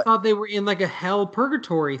why I thought they were in like a hell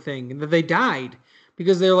purgatory thing, and that they died.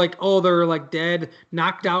 Because they're like, they're like dead,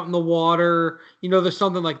 knocked out in the water. There's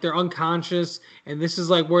something like they're unconscious, and this is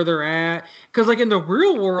like where they're at. Because like in the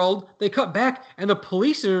real world, they cut back, and the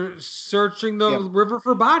police are searching the river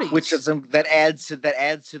for bodies. Which is that adds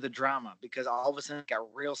to the drama because all of a sudden it got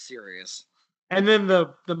real serious. And then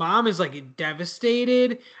the mom is like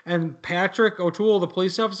devastated, and Patrick O'Toole, the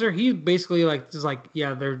police officer, he basically like is like,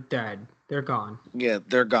 yeah, they're dead, they're gone. Yeah,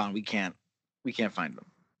 they're gone. We can't find them.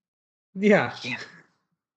 Yeah.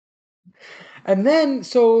 And then,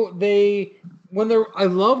 so I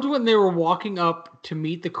loved when they were walking up to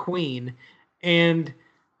meet the queen, and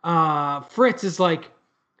Fritz is like,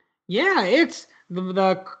 yeah, it's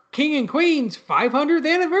the king and queen's 500th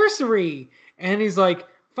anniversary. And he's like,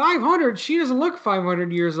 500? She doesn't look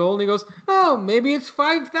 500 years old. And he goes, oh, maybe it's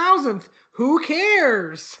 5,000th. Who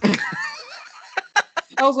cares?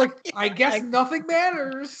 I was like, I guess nothing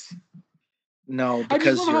matters. No,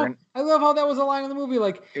 because I love how that was a line in the movie.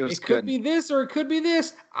 Like, it could be this or it could be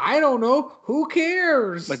this. I don't know. Who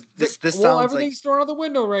cares? But this sounds everything's thrown out the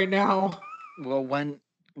window right now. Well, when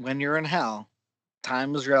you're in hell,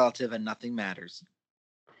 time is relative and nothing matters.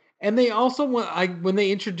 And they also when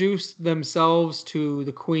they introduced themselves to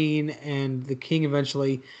the queen and the king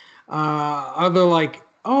eventually, they're like,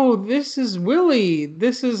 "Oh, this is Willie.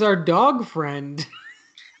 This is our dog friend."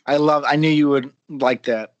 I knew you would like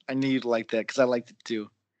that. I knew you'd like that because I liked it too.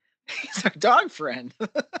 He's our dog friend.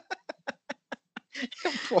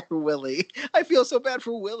 Poor Willie. I feel so bad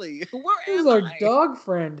for Willie. He's our dog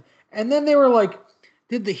friend. And then they were like,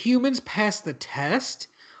 did the humans pass the test?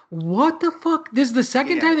 What the fuck? This is the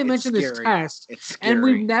second time they mentioned this test. It's scary. And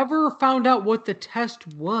we've never found out what the test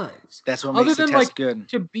was. That's what makes the test good.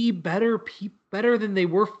 To be better than they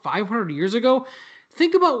were 500 years ago.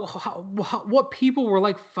 Think about what people were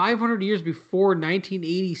like 500 years before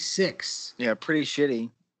 1986. Yeah, pretty shitty.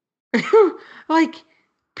 Like,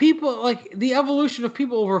 people, like, the evolution of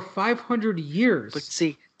people over 500 years. But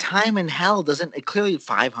see, time in hell doesn't, clearly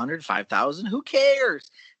 500, 5,000, who cares?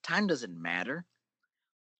 Time doesn't matter.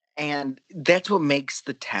 And that's what makes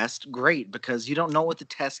the test great, because you don't know what the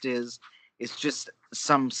test is. It's just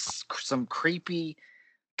some creepy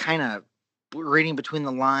kind of reading between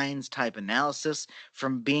the lines type analysis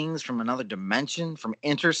from beings from another dimension, from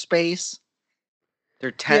interspace.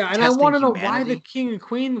 They're and I want to know why the king and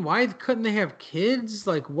queen, why couldn't they have kids?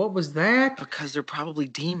 Like, what was that? Because they're probably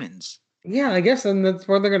demons. Yeah, I guess, and that's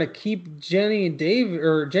where they're gonna keep Jenny and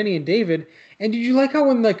David. And did you like how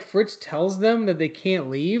when like Fritz tells them that they can't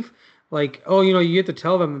leave? Like, oh, you get to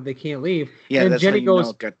tell them that they can't leave. Yeah, and that's Jenny how goes,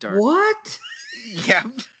 it got dark. What? Yeah.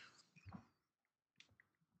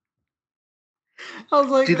 I was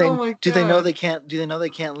like, oh my God. Do they know they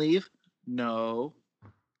can't leave? No.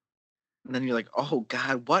 And then you're like, oh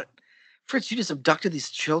God, what? Fritz, you just abducted these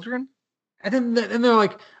children? And then they're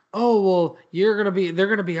like, oh well, they're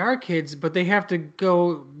gonna be our kids, but they have to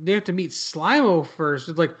meet Slimo first.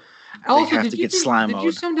 It's like, also, did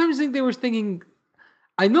you sometimes think they were thinking?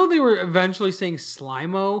 I know they were eventually saying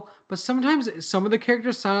Slimo, but sometimes some of the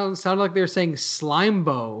characters sound like they were saying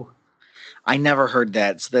Slimebo. I never heard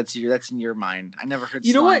that, so that's in your mind. I never heard.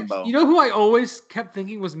 You know what? You know who I always kept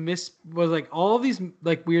thinking was like all these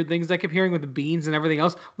like weird things I kept hearing with the beans and everything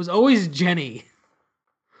else was always Jenny.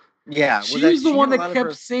 Yeah, she was the one that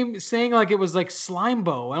kept saying like it was like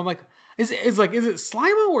Slimebo, and I'm like, is it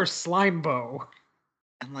Slimo or Slimebo?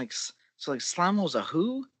 And like, so like Slimo's a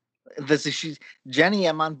who? Jenny.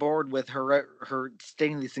 I'm on board with her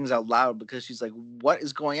stating these things out loud because she's like, what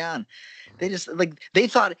is going on? They just like they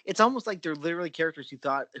thought it's almost like they're literally characters who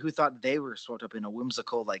thought they were swept up in a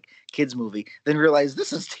whimsical like kids movie, then realized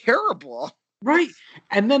this is terrible. Right.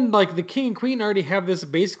 And then like the king and queen already have this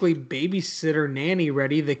basically babysitter nanny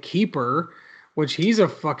ready, the keeper, which he's a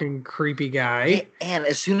fucking creepy guy. And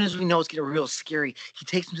as soon as we know it's getting real scary, he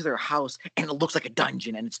takes them to their house and it looks like a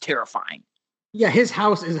dungeon and it's terrifying. Yeah, his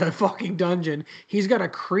house is a fucking dungeon. He's got a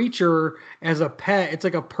creature as a pet. It's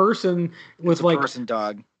like a person with like person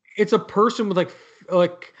dog. It's a person with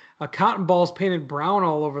like a cotton balls painted brown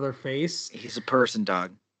all over their face. He's a person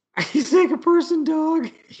dog. He's like a person dog.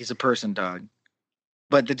 He's a person dog.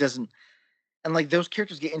 But that doesn't, and like those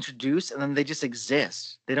characters get introduced and then they just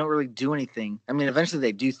exist. They don't really do anything. I mean, eventually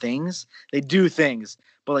they do things.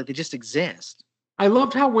 But like they just exist. I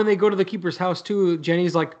loved how when they go to the keeper's house too,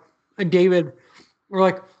 Jenny's like, and David were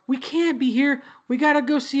like, we can't be here. We got to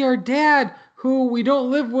go see our dad, who we don't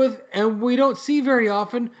live with and we don't see very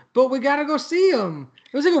often, but we got to go see him.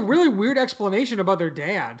 It was like a really weird explanation about their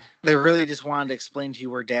dad. They really just wanted to explain to you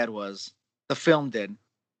where dad was. The film did.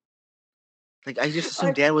 Like, I just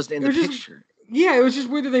assumed dad wasn't in the picture. Yeah, it was just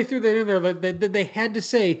weird that they threw that in there. That they had to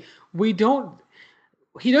say, he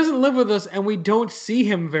doesn't live with us and we don't see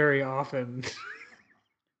him very often.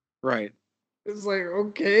 Right. It's like,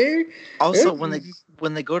 okay. Also,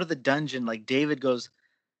 when they go to the dungeon, like David goes,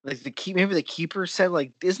 like maybe the keeper said,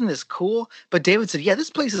 like, isn't this cool? But David said, yeah,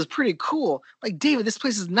 this place is pretty cool. Like, David, this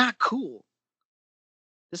place is not cool.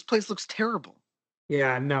 This place looks terrible.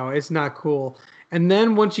 Yeah, no, it's not cool. And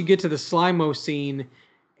then once you get to the Slimo scene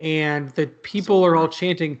and the people are all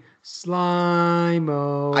chanting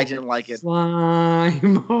Slimo. I didn't like it.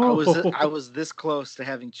 Slimo. I was this close to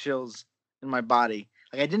having chills in my body.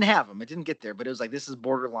 Like, I didn't have them. I didn't get there, but it was like, this is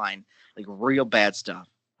borderline, like real bad stuff.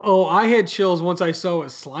 Oh, I had chills once I saw what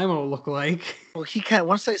Slimo looked like. Well,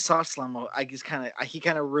 once I saw Slimo, he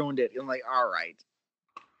kind of ruined it. I'm like, all right.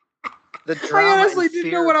 I honestly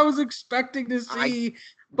didn't know what I was expecting to see,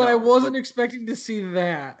 but I wasn't expecting to see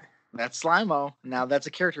that. That's Slimo. Now that's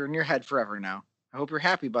a character in your head forever now. I hope you're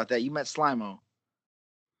happy about that. You met Slimo.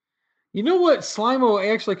 You know what Slimo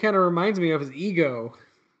actually kind of reminds me of is Ego.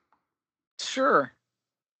 Sure.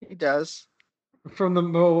 He does. For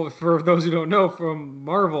those who don't know, from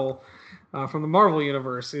Marvel, from the Marvel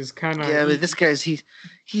universe, is kind of but this guy's Slimo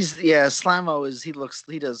he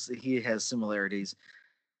has similarities,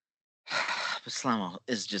 but Slimo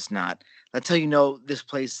is just not. That's how you know this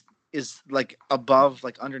place is like above,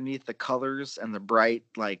 like underneath the colors and the bright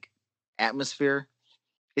like atmosphere.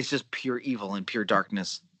 It's just pure evil and pure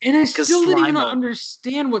darkness. And I still didn't even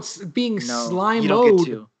understand what's being Slimo. You don't get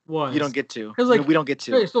to. Was. You don't get to. Like, we don't get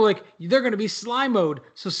to. So like they're gonna be Slimoed.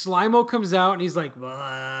 So Slimo comes out and he's like,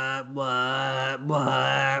 blah, blah,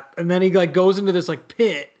 blah. And then he like goes into this like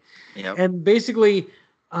pit. Yep. And basically,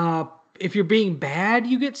 if you're being bad,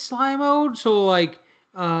 you get Slimoed. So like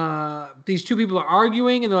these two people are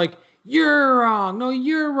arguing and they're like, you're wrong. No,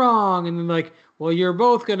 you're wrong. And then like, well, you're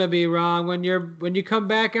both gonna be wrong when you come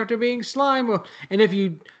back after being Slimoed. And if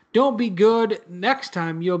you don't be good next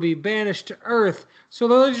time, you'll be banished to Earth. So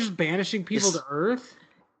they're just banishing people to Earth?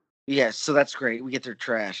 Yes, so that's great. We get their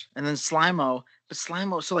trash. And then Slimo,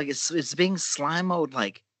 so like it's being Slimoed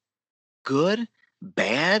like good,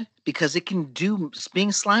 bad, because being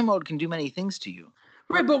Slimoed can do many things to you.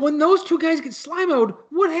 Right, but when those two guys get Slimoed,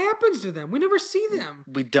 what happens to them? We never see them.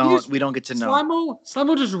 We don't get to know.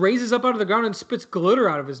 Slimo just raises up out of the ground and spits glitter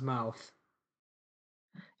out of his mouth.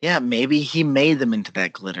 Yeah, maybe he made them into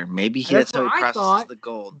that glitter. Maybe that's how he processes the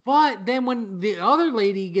gold. But then when the other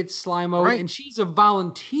lady gets Slimo and she's a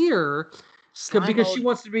volunteer because she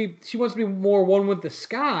wants to be more one with the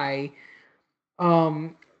sky,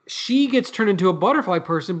 she gets turned into a butterfly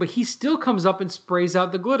person, but he still comes up and sprays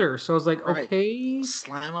out the glitter. So I was like, okay.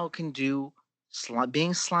 Slimo can do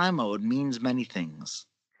being Slimoed means many things.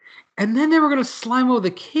 And then they were gonna Slimo the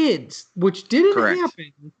kids, which didn't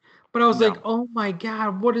happen. But I was like, oh my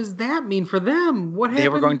God, what does that mean for them? What happened? They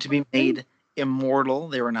were going to be made immortal.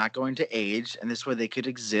 They were not going to age, and this way they could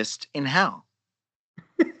exist in hell.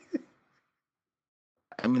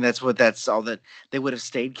 I mean, that's all that they would have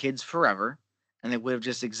stayed kids forever, and they would have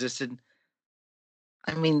just existed.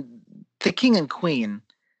 I mean, the king and queen.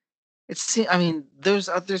 I mean, there's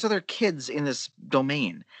other kids in this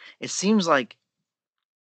domain. It seems like.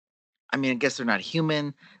 I mean, I guess they're not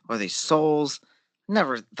human. Or are they souls?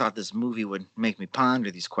 Never thought this movie would make me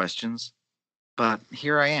ponder these questions, but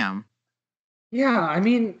here I am. Yeah, I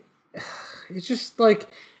mean, it's just like,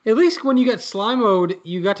 at least when you got slime mode,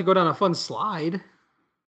 you got to go down a fun slide.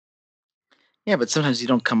 Yeah, but sometimes you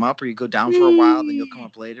don't come up, or you go down for a while, then you'll come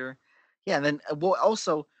up later. Yeah, and then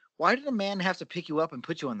also, why did a man have to pick you up and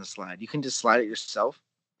put you on the slide? You can just slide it yourself.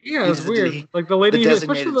 Yeah, it's weird. Like the lady, the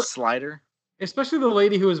designated slider. Especially the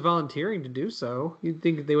lady who was volunteering to do so. You'd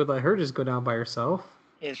think they would let her just go down by herself.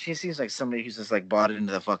 Yeah, she seems like somebody who's just like bought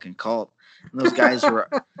into the fucking cult. And those guys who were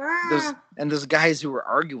those guys who were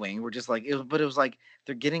arguing were just like, it was like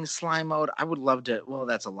they're getting slime mode. I would love to. Well,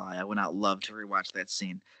 that's a lie. I would not love to rewatch that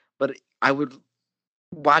scene, but I would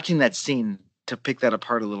watching that scene to pick that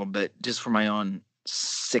apart a little bit just for my own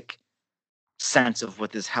sick sense of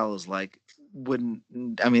what this hell is like.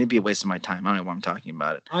 It'd be a waste of my time. I don't know why I'm talking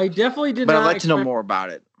about it. I definitely did but not. But I'd like to know more about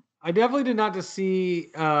it. I definitely did not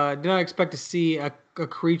expect to see a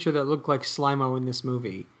creature that looked like Slimo in this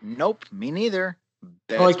movie. Nope, me neither.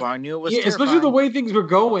 That's why I knew it was terrifying. Especially the way things were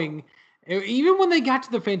going. Even when they got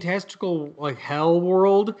to the fantastical like hell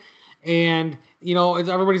world, and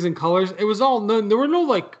everybody's in colors. It was all there were no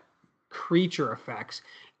like creature effects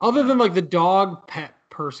other than like the dog pet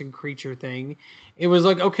person creature thing. It was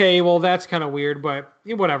like, okay, well, that's kind of weird, but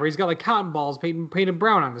whatever. He's got like cotton balls painted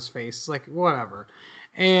brown on his face. It's like, whatever.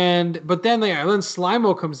 But then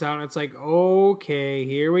Slimo comes out and it's like, okay,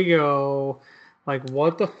 here we go. Like,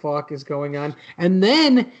 what the fuck is going on? And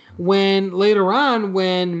then later on,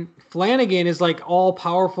 when Flanagan is like all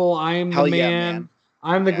powerful, I'm the man.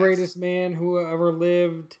 I'm the greatest man who ever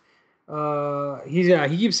lived.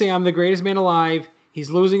 He keeps saying I'm the greatest man alive.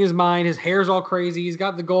 He's losing his mind. His hair's all crazy. He's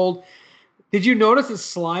got the gold. Did you notice that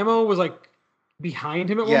Slimo was like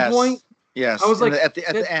behind him at one point? Yes. I was like at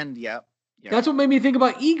the end, yeah. That's what made me think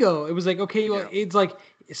about Ego. It was like, okay, it's like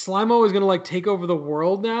Slimo is gonna like take over the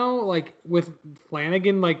world now, like with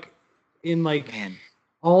Flanagan like in like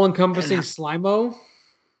all encompassing Slimo.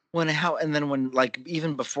 When like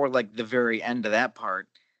even before like the very end of that part,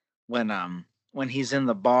 when he's in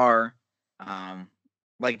the bar,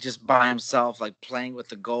 like just by himself, like playing with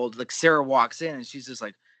the gold, like Sarah walks in and she's just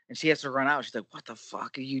like, and she has to run out. She's like, "What the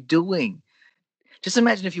fuck are you doing?" Just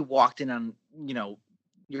imagine if you walked in on,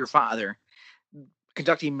 your father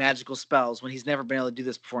conducting magical spells when he's never been able to do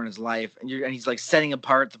this before in his life, and he's like setting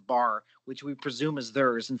apart the bar, which we presume is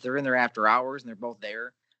theirs since they're in there after hours and they're both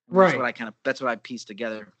there. Right. That's what I pieced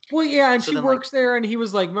together. Well, yeah, and so she works there, and he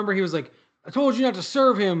was like, remember, he was like, I told you not to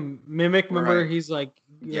serve him, Mimic. Remember, right. He's like,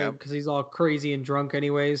 because he's all crazy and drunk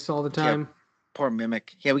anyways all the time. Yeah. Poor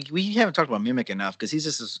Mimic. Yeah, we haven't talked about Mimic enough because he's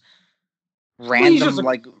just this random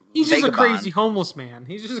he's just a crazy homeless man.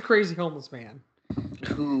 He's just a crazy homeless man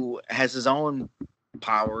who has his own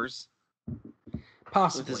powers,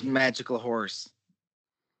 possibly with his magical horse.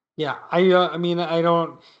 Yeah, I mean, I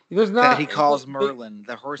don't. There's not that he calls Merlin.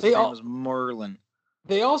 The horse's name was Merlin.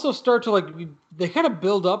 They also start to they kind of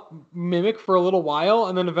build up Mimic for a little while,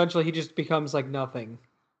 and then eventually he just becomes like nothing.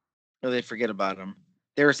 No, they forget about him.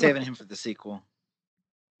 They were saving him for the sequel.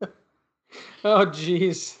 Oh,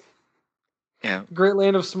 jeez. Yeah. Great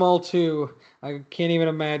Land of Small 2. I can't even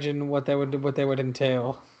imagine what they would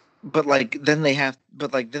entail. But then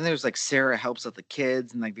there's like Sarah helps out the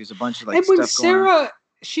kids, and like there's a bunch of like and stuff when Sarah, going on.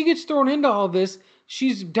 She gets thrown into all this.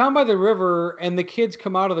 She's down by the river, and the kids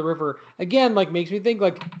come out of the river. Again, like makes me think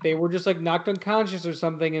like they were just like knocked unconscious or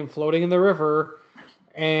something and floating in the river,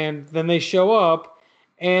 and then they show up,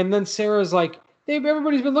 and then Sarah's like,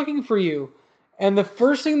 everybody's been looking for you. And the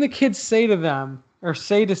first thing the kids say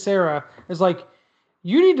to Sarah is like,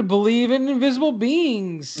 you need to believe in invisible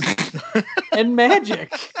beings and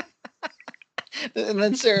magic. And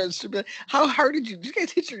then Sarah should be like, how hard did you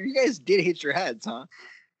guys you guys did hit your heads, huh?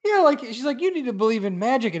 Yeah, like she's like, you need to believe in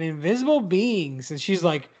magic and invisible beings. And she's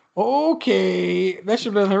like, okay. That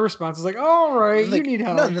should have been her response. It's like, all right, you need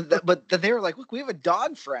help. No, but they were like, look, we have a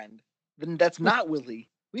dog friend. Then that's not Willie.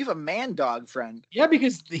 We have a man dog friend. Yeah,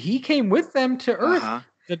 because he came with them to Earth. Uh-huh.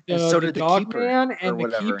 So did the dog man and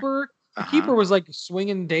the keeper. The keeper was like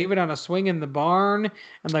swinging David on a swing in the barn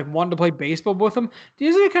and like wanted to play baseball with him.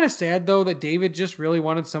 Isn't it kind of sad though that David just really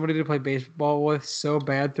wanted somebody to play baseball with so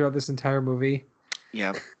bad throughout this entire movie?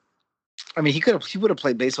 Yeah. I mean, he would have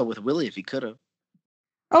played baseball with Willie if he could have.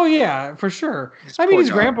 Oh yeah, for sure. I mean, his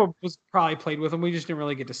dog. grandpa was probably played with him. We just didn't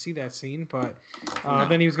really get to see that scene. But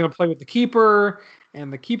then he was going to play with the keeper,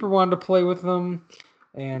 and the keeper wanted to play with them,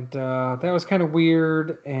 and that was kind of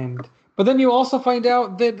weird. But then you also find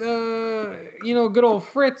out that good old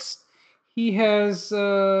Fritz, he has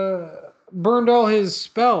burned all his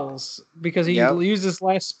spells because he used this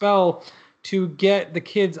last spell to get the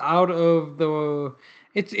kids out of the.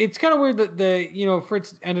 It's kind of weird that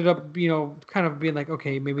Fritz ended up kind of being like,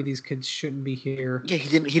 okay, maybe these kids shouldn't be here. Yeah,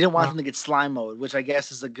 he didn't want them to get slime mode, which I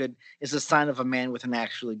guess is a sign of a man with an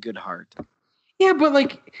actually good heart. Yeah, but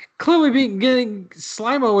like clearly getting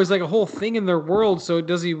Slimo is like a whole thing in their world. So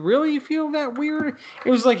does he really feel that weird? It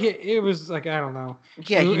was like I don't know.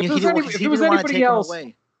 Yeah, he didn't want to take him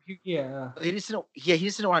away. He just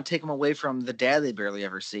didn't want to take him away from the dad they barely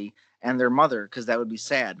ever see and their mother because that would be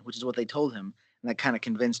sad, which is what they told him. And that kind of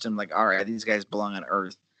convinced him, like, all right, these guys belong on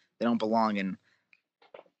Earth. They don't belong in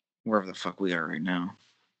wherever the fuck we are right now.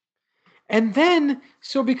 And then,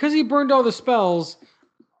 so because he burned all the spells,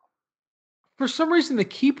 for some reason the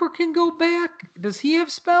Keeper can go back. Does he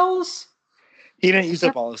have spells? He didn't use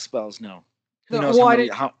up all his spells, no. Who knows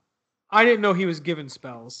I didn't know he was given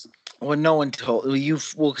spells. Well, no one told you.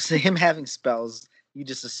 Well, him having spells, you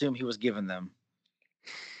just assume he was given them.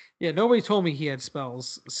 Yeah, nobody told me he had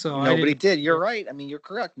spells, so nobody did. You're right. I mean, you're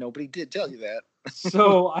correct. Nobody did tell you that.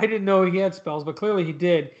 So I didn't know he had spells, but clearly he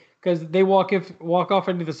did because they walk off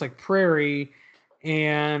into this like prairie,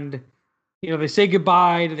 and they say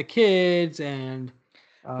goodbye to the kids, and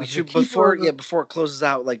before it closes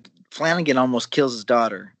out, like Flanagan almost kills his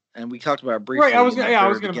daughter, and we talked about it briefly. Right, I was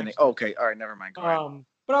going to. Okay, all right, never mind. Go ahead.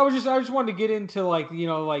 But I just wanted to get into like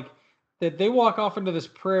that they walk off into this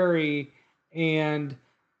prairie, and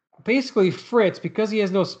basically Fritz, because he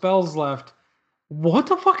has no spells left, what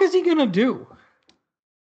the fuck is he gonna do?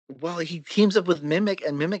 Well, he teams up with Mimic,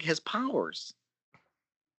 and Mimic has powers.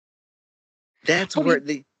 That's where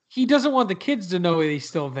he doesn't want the kids to know that he's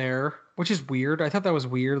still there, which is weird. I thought that was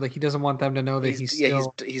weird. Like he doesn't want them to know that he's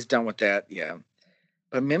still. He's done with that. Yeah,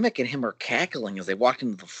 but Mimic and him are cackling as they walk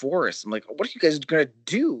into the forest. I'm like, what are you guys gonna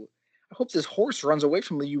do? I hope this horse runs away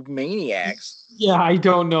from you maniacs. Yeah, I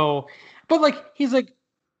don't know, but like he's like,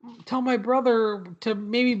 tell my brother to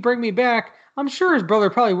maybe bring me back. I'm sure his brother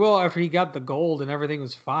probably will after he got the gold and everything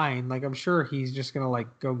was fine. Like I'm sure he's just gonna like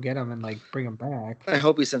go get him and like bring him back. I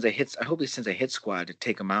hope he sends a hit squad to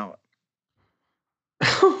take him out.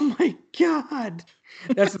 Oh my god,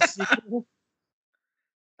 that's a sequel.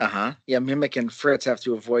 Yeah, Mimic and Fritz have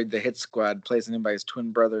to avoid the hit squad placed on him by his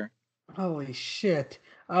twin brother. Holy shit!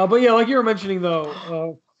 But yeah, like you were mentioning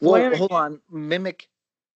though. Well, hold on, Mimic.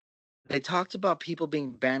 They talked about people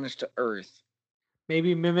being banished to Earth.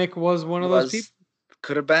 Maybe Mimic was one of those people.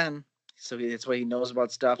 Could have been. So that's why he knows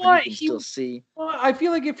about stuff and he can still see. Well, I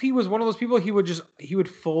feel like if he was one of those people, he would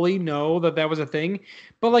fully know that was a thing.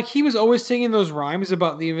 But like he was always singing those rhymes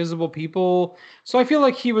about the invisible people. So I feel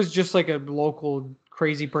like he was just like a local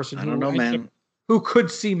crazy person. I don't know, man. Who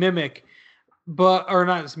could see Mimic, or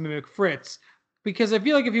not Mimic, Fritz. Because I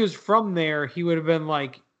feel like if he was from there, he would have been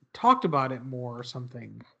like talked about it more or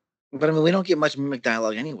something. But I mean, we don't get much Mimic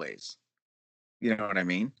dialogue anyways. You know what I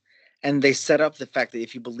mean? And they set up the fact that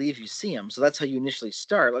if you believe, you see him. So that's how you initially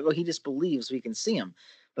start. Like, oh, he just believes we can see him.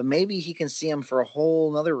 But maybe he can see him for a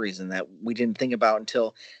whole other reason that we didn't think about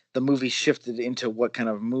until the movie shifted into what kind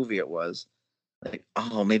of movie it was. Like,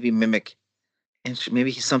 oh, maybe Mimic, and maybe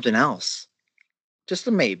he's something else. Just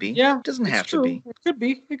a maybe. Yeah, it doesn't have to be. It could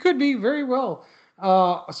be. It could be very well.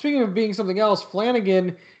 Speaking of being something else,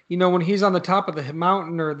 Flanagan, when he's on the top of the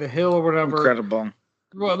mountain or the hill or whatever. Incredible.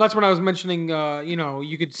 Well, that's when I was mentioning,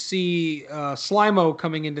 you could see Slimo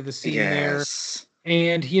coming into the scene there.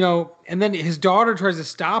 And, and then his daughter tries to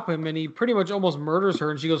stop him and he pretty much almost murders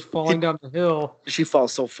her and she goes falling down the hill. She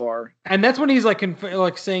falls so far. And that's when he's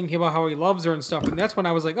like saying about how he loves her and stuff. And that's when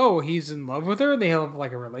I was like, oh, he's in love with her. They have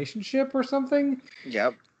like a relationship or something.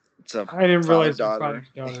 Yep. I didn't realize daughter.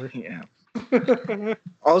 Yeah.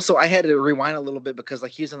 Also, I had to rewind a little bit because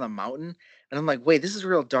like he's on the mountain and I'm like, wait, this is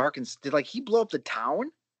real dark. And did like he blow up the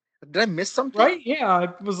town? Did I miss something? Right? Yeah,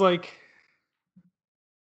 it was like.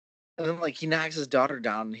 And then like he knocks his daughter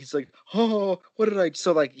down and he's like, oh, what did I?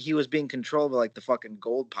 So like he was being controlled by like the fucking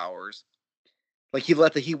gold powers. Like he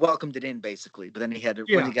welcomed it in basically, but then he had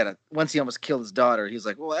to once he almost killed his daughter, he was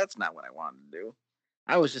like, well, that's not what I wanted to do.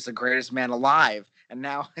 I was just the greatest man alive, and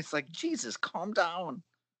now it's like, Jesus, calm down.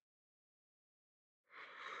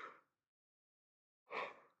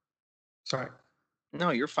 Sorry. No,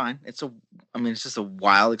 you're fine. It's just a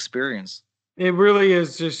wild experience. It really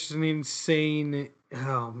is just an insane.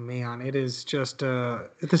 Oh man, it is just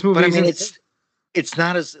this movie. But I mean, it's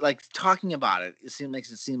not as like talking about it.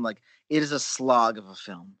 Makes it seem like it is a slog of a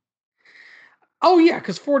film. Oh yeah,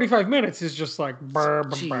 because 45 minutes is just like brr,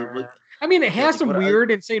 brr, brr. I mean, it has some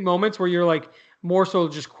weird, insane moments where you're like more so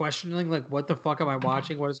just questioning, like, what the fuck am I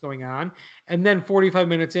watching? What is going on? And then 45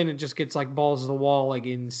 minutes in, it just gets like balls to the wall, like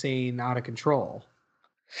insane, out of control.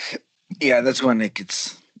 Yeah, that's when it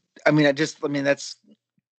gets. I mean,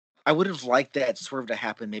 I would have liked that swerve to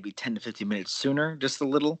happen maybe 10 to 15 minutes sooner, just a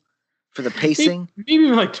little, for the pacing. Maybe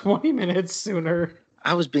like 20 minutes sooner.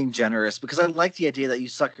 I was being generous because I like the idea that you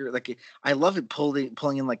sucker. Like, I love it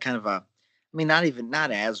pulling in like kind of a. I mean,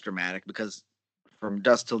 not as dramatic because From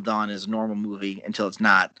Dusk Till Dawn is a normal movie until it's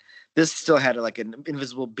not. This still had like an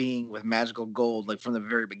invisible being with magical gold, like from the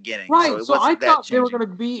very beginning. Right. So I thought they were going to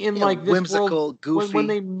be in like this whimsical, world goofy. when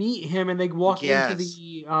they meet him and they walk into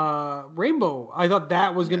the rainbow. I thought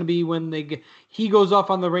that was going to be when he goes off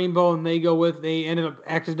on the rainbow and they ended up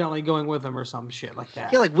accidentally going with him or some shit like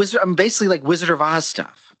that. Yeah, like basically like Wizard of Oz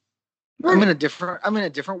stuff. Right. I'm in a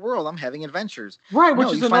different world. I'm having adventures. Right,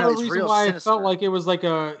 which is another reason why I felt like it was like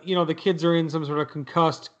the kids are in some sort of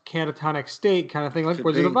concussed catatonic state kind of thing, like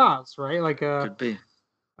Wizard of Oz, right? Like could be.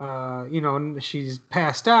 She's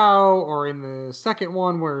passed out, or in the second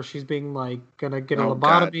one where she's being like gonna get a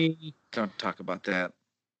lobotomy. God. Don't talk about that.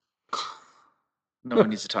 No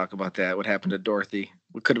one needs to talk about that. What happened to Dorothy?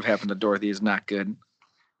 What could have happened to Dorothy is not good.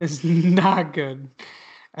 It's not good.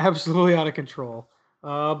 Absolutely out of control.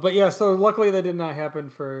 But yeah, so luckily that did not happen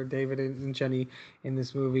for David and Jenny in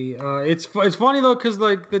this movie. It's funny though, because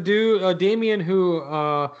like the dude Damien, who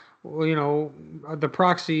the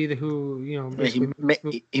proxy, who he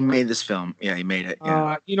made this film. Yeah, he made it.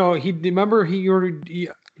 Yeah. You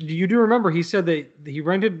do remember he said that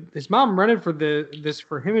his mom rented for this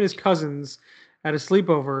for him and his cousins at a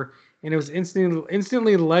sleepover, and it was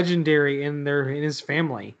instantly legendary in his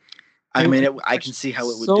family. I mean, I can see how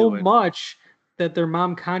it would do it. So much that their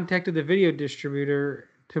mom contacted the video distributor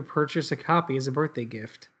to purchase a copy as a birthday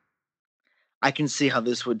gift. I can see how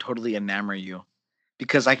this would totally enamor you,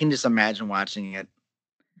 because I can just imagine watching it.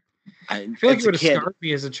 I feel like it would have scarred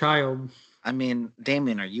me as a child. I mean,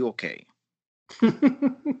 Damien, are you okay? That's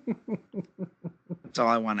all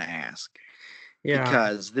I want to ask. Yeah.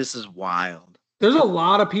 Because this is wild. There's a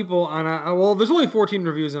lot of people there's only 14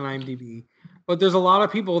 reviews on IMDb, but there's a lot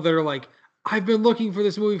of people that are like, I've been looking for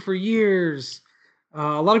this movie for years.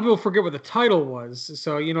 A lot of people forget what the title was.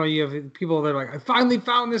 So, you have people that are like, I finally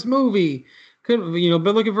found this movie. Been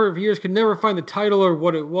looking for it for years, could never find the title or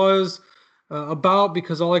what it was about,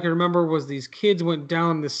 because all I could remember was these kids went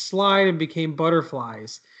down this slide and became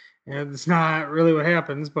butterflies. And it's not really what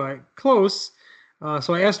happens, but close.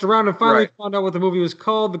 So I asked around and finally found out what the movie was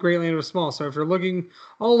called, The Great Land of Small. So after looking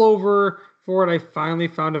all over for it, I finally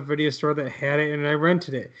found a video store that had it, and I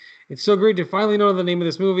rented it. It's so great to finally know the name of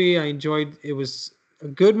this movie. I enjoyed it. Was a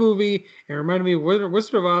good movie. It reminded me of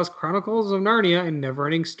Wizard of Oz, Chronicles of Narnia, and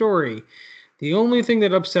Neverending Story. The only thing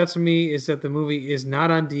that upsets me is that the movie is not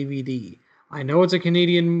on DVD. I know it's a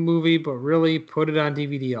Canadian movie, but really, put it on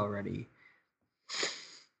DVD already.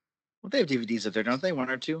 Well, they have DVDs up there, don't they? One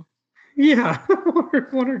or two? Yeah,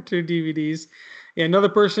 one or two DVDs. Yeah, another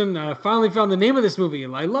person finally found the name of this movie.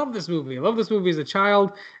 I love this movie. I love this movie as a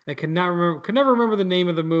child. I could never remember the name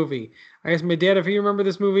of the movie. I asked my dad if he remembered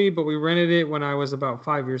this movie, but we rented it when I was about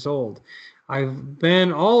 5 years old. I've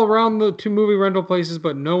been all around the 2 movie rental places,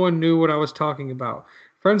 but no one knew what I was talking about.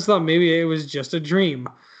 Friends thought maybe it was just a dream.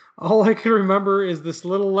 All I can remember is this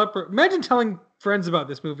little leopard. Imagine telling friends about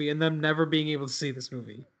this movie and them never being able to see this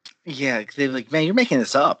movie. Yeah, they're like, man, you're making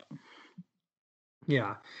this up.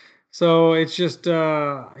 Yeah. So it's just,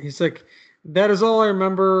 he's like, that is all I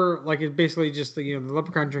remember. Like, it's basically just the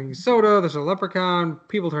leprechaun drinking soda. There's a leprechaun,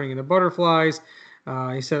 people turning into butterflies.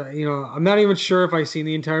 He said, I'm not even sure if I've seen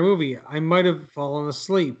the entire movie. I might have fallen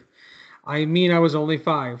asleep. I mean, I was only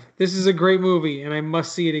 5. This is a great movie, and I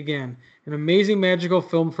must see it again. An amazing magical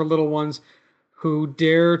film for little ones who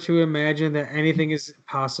dare to imagine that anything is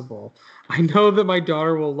possible. I know that my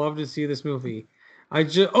daughter will love to see this movie. I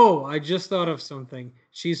just thought of something.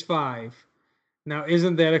 She's 5. Now,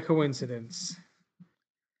 isn't that a coincidence?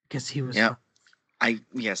 Because he was. Yeah.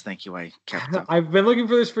 Yes, thank you. I kept up. I've been looking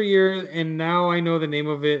for this for years, and now I know the name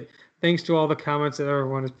of it, thanks to all the comments that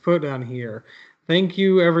everyone has put on here. Thank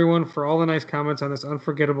you, everyone, for all the nice comments on this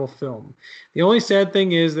unforgettable film. The only sad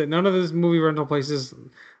thing is that none of these movie rental places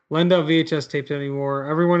lend out VHS tapes anymore.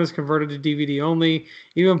 Everyone is converted to DVD only.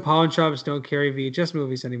 Even pawn shops don't carry VHS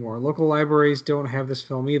movies anymore. Local libraries don't have this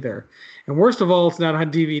film either. And worst of all, it's not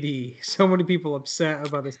on DVD. So many people upset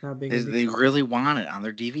about this not being. They really want it on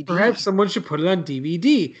their DVD. Perhaps someone should put it on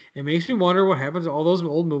DVD. It makes me wonder what happens to all those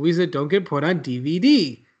old movies that don't get put on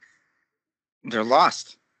DVD. They're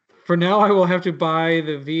lost. For now, I will have to buy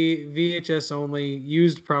the VHS only,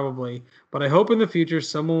 used probably. But I hope in the future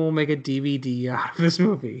someone will make a DVD out of this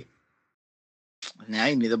movie. Now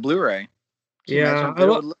you need the Blu-ray. Yeah,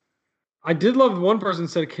 I did love one person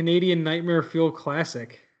said Canadian Nightmare Fuel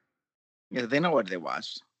Classic. Yeah, they know what they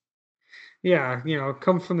watched. Yeah,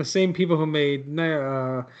 come from the same people who made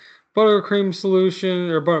buttercream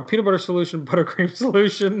solution or peanut butter solution, buttercream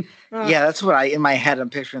solution. Yeah, that's what in my head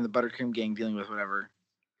I'm picturing the buttercream gang dealing with whatever.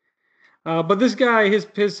 But this guy,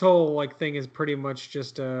 his whole thing is pretty much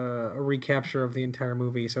just a recapture of the entire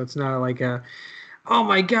movie. So it's not like oh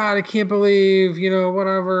my god, I can't believe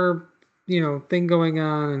whatever thing going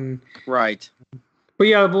on and right. But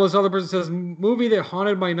yeah, this other person says, movie that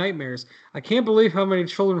haunted my nightmares. I can't believe how many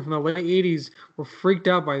children from the late 80s were freaked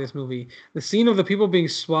out by this movie. The scene of the people being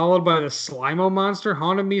swallowed by the Slimo monster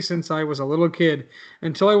haunted me since I was a little kid,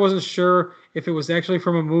 until I wasn't sure if it was actually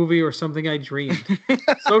from a movie or something I dreamed.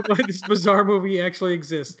 So glad this bizarre movie actually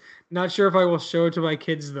exists. Not sure if I will show it to my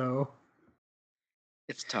kids, though.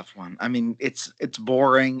 It's a tough one. I mean, it's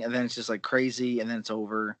boring, and then it's just crazy, and then it's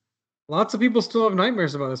over. Lots of people still have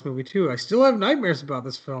nightmares about this movie, too. I still have nightmares about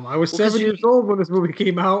this film. I was 7 years old when this movie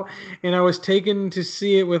came out, and I was taken to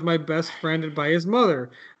see it with my best friend and by his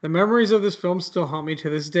mother. The memories of this film still haunt me to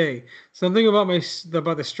this day. Something about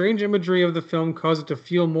the strange imagery of the film caused it to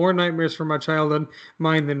fuel more nightmares from my childhood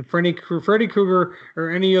mind than Freddy Krueger or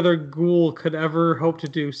any other ghoul could ever hope to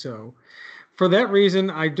do so. For that reason,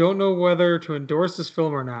 I don't know whether to endorse this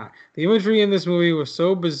film or not. The imagery in this movie was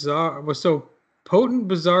so potent,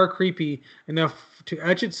 bizarre, creepy enough to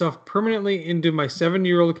etch itself permanently into my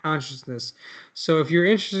 7-year-old consciousness. So if you're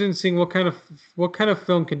interested in seeing what kind of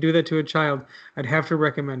film can do that to a child, I'd have to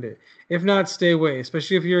recommend it. If not, stay away,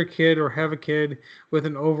 especially if you're a kid or have a kid with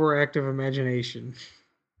an overactive imagination.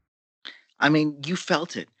 I mean, you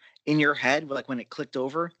felt it in your head, when it clicked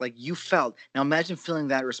over, you felt. Now imagine feeling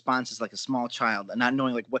that response as a small child and not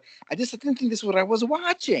knowing what. I didn't think this is what I was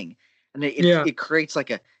watching. And it creates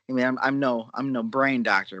I'm no brain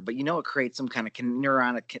doctor, but it creates some kind of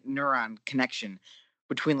neuron connection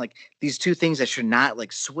between these two things that should not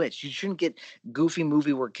switch. You shouldn't get goofy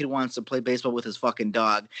movie where a kid wants to play baseball with his fucking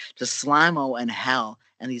dog to Slimo and hell,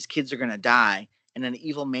 and these kids are gonna die, and an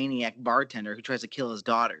evil maniac bartender who tries to kill his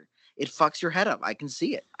daughter. It fucks your head up. I can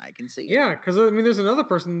see it. Yeah, because there's another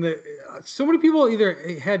person that so many people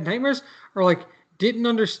either had nightmares or didn't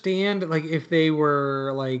understand if they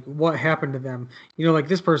were what happened to them.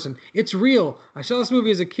 This person. It's real. I saw this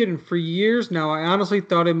movie as a kid, and for years now, I honestly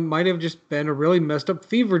thought it might have just been a really messed up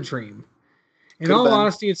fever dream. In all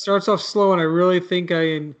honesty, it starts off slow, and I really think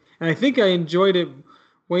I enjoyed it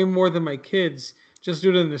way more than my kids, just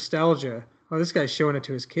due to the nostalgia. Oh, this guy's showing it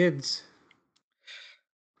to his kids.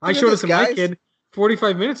 I showed it to my kid.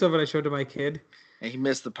 45 minutes of it I showed to my kid. And he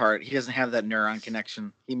missed the part. He doesn't have that neuron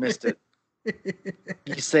connection. He missed it.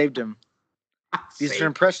 You saved him. These are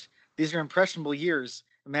impressionable years.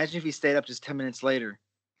 Imagine if he stayed up just 10 minutes later.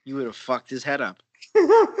 You would have fucked his head up.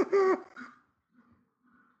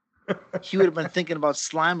 He would have been thinking about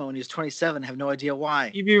Slimo when he was 27, have no idea why.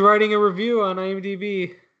 He'd be writing a review on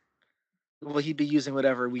IMDb. Well, he'd be using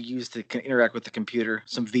whatever we use to interact with the computer,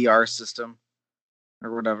 some VR system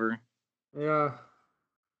or whatever. Yeah.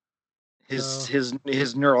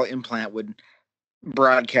 His neural implant would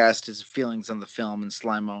broadcast his feelings on the film and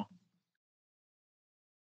Slimo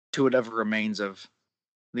to whatever remains of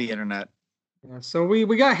the internet. Yeah, so we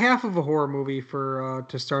got half of a horror movie for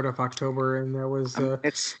to start off October, and that was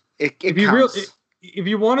if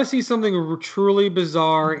you want to see something truly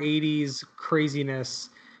bizarre 80s craziness,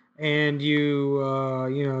 and you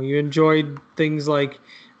enjoyed things I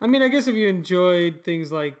guess if you enjoyed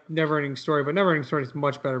things like Neverending Story, but Neverending Story is a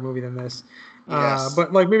much better movie than this. Yes.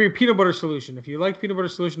 But maybe Peanut Butter Solution. If you like Peanut Butter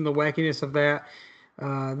Solution, the wackiness of that,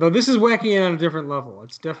 though this is wacky on a different level.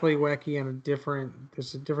 It's definitely wacky on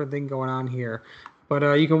there's a different thing going on here. But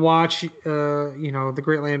you can watch, The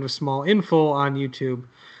Great Land of Small in full on YouTube.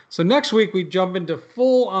 So next week we jump into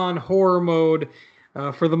full-on horror mode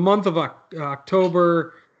for the month of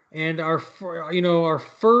October, and our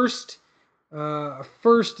first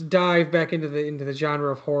dive back into the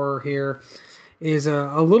genre of horror here is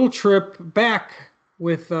a little trip back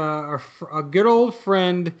with a good old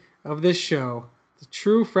friend of this show, the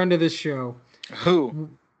true friend of this show. Who?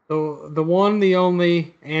 The one, the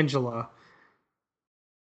only Angela.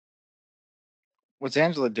 What's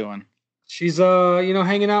Angela doing? She's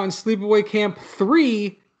hanging out in Sleepaway Camp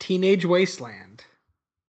 3, Teenage Wasteland.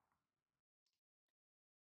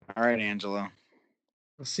 All right, Angela.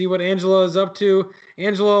 Let's see what Angela is up to.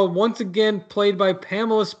 Angela, once again, played by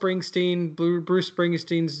Pamela Springsteen, Bruce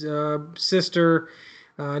Springsteen's sister.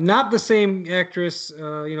 Not the same actress,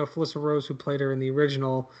 Felissa Rose, who played her in the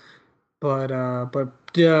original, but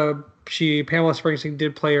Pamela Springsteen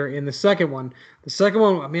did play her in the second one. The second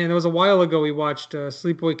one, man, that was a while ago. We watched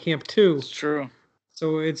Sleepaway Camp 2. It's true.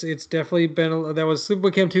 So it's definitely been that was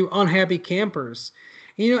Sleepaway Camp 2, Unhappy Campers.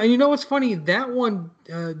 And you know what's funny? That one,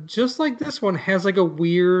 just like this one, has like a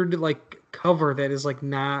weird like cover that is like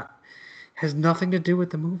has nothing to do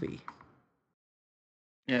with the movie.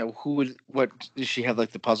 Yeah, what does she have,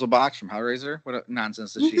 like the puzzle box from Hellraiser? What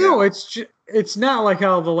nonsense does she have? No, it's not like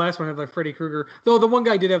how the last one had like Freddy Krueger. Though the one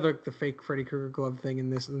guy did have like the fake Freddy Krueger glove thing in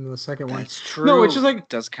the second one. That's true. No, it's just like it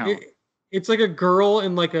does count. It's like a girl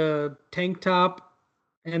in like a tank top,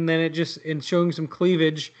 and then it's showing some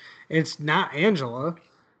cleavage. It's not Angela,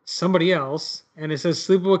 somebody else, and it says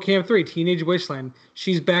Sleepaway Camp 3, Teenage Wasteland.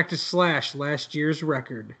 She's back to slash last year's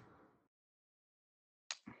record.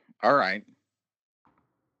 All right.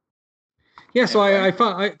 Yeah, so I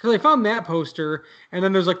found that poster, and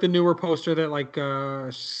then there's like the newer poster that like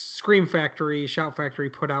Scream Factory, Shout Factory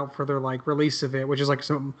put out for their like release of it, which is like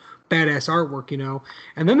some badass artwork, you know.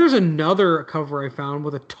 And then there's another cover I found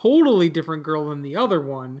with a totally different girl than the other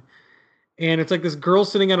one, and it's like this girl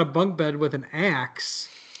sitting on a bunk bed with an axe.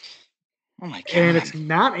 Oh my god! And it's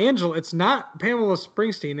not Angela, it's not Pamela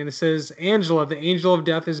Springsteen, and it says Angela, the Angel of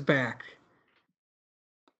Death, is back.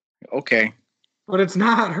 Okay. But it's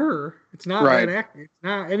not her. It's not right. that actor. It's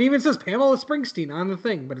not. It even says Pamela Springsteen on the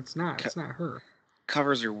thing, but it's not. It's not her.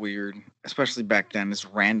 Covers are weird, especially back then. It's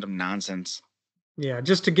random nonsense. Yeah,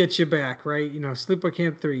 just to get you back, right? You know, Sleepaway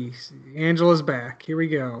Camp 3. Angela's back. Here we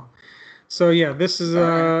go. So yeah, this is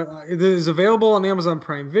it is available on Amazon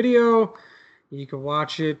Prime Video. You can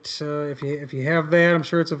watch it if you have that. I'm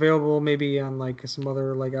sure it's available maybe on like some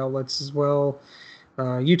other like outlets as well.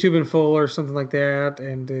 YouTube in full or something like that,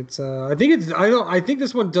 and it's I think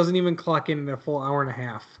this one doesn't even clock in a full hour and a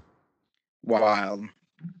half. Wild,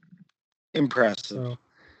 impressive.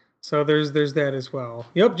 So there's that as well.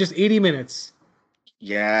 Yep, just 80 minutes.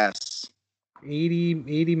 Yes,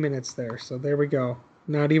 80 minutes there. So there we go.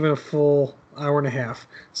 Not even a full hour and a half.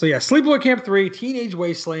 So yeah, Sleepaway Camp 3, Teenage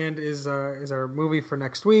Wasteland is our movie for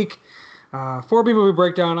next week. 4B Movie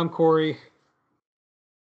Breakdown. I'm Corey.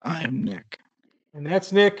 I'm Nick. And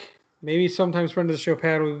that's Nick. Maybe sometimes friend of the show,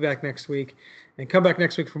 Pat, will be back next week. And come back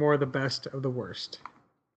next week for more of the best of the worst.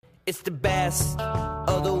 It's the best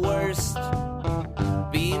of the worst.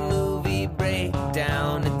 B-movie.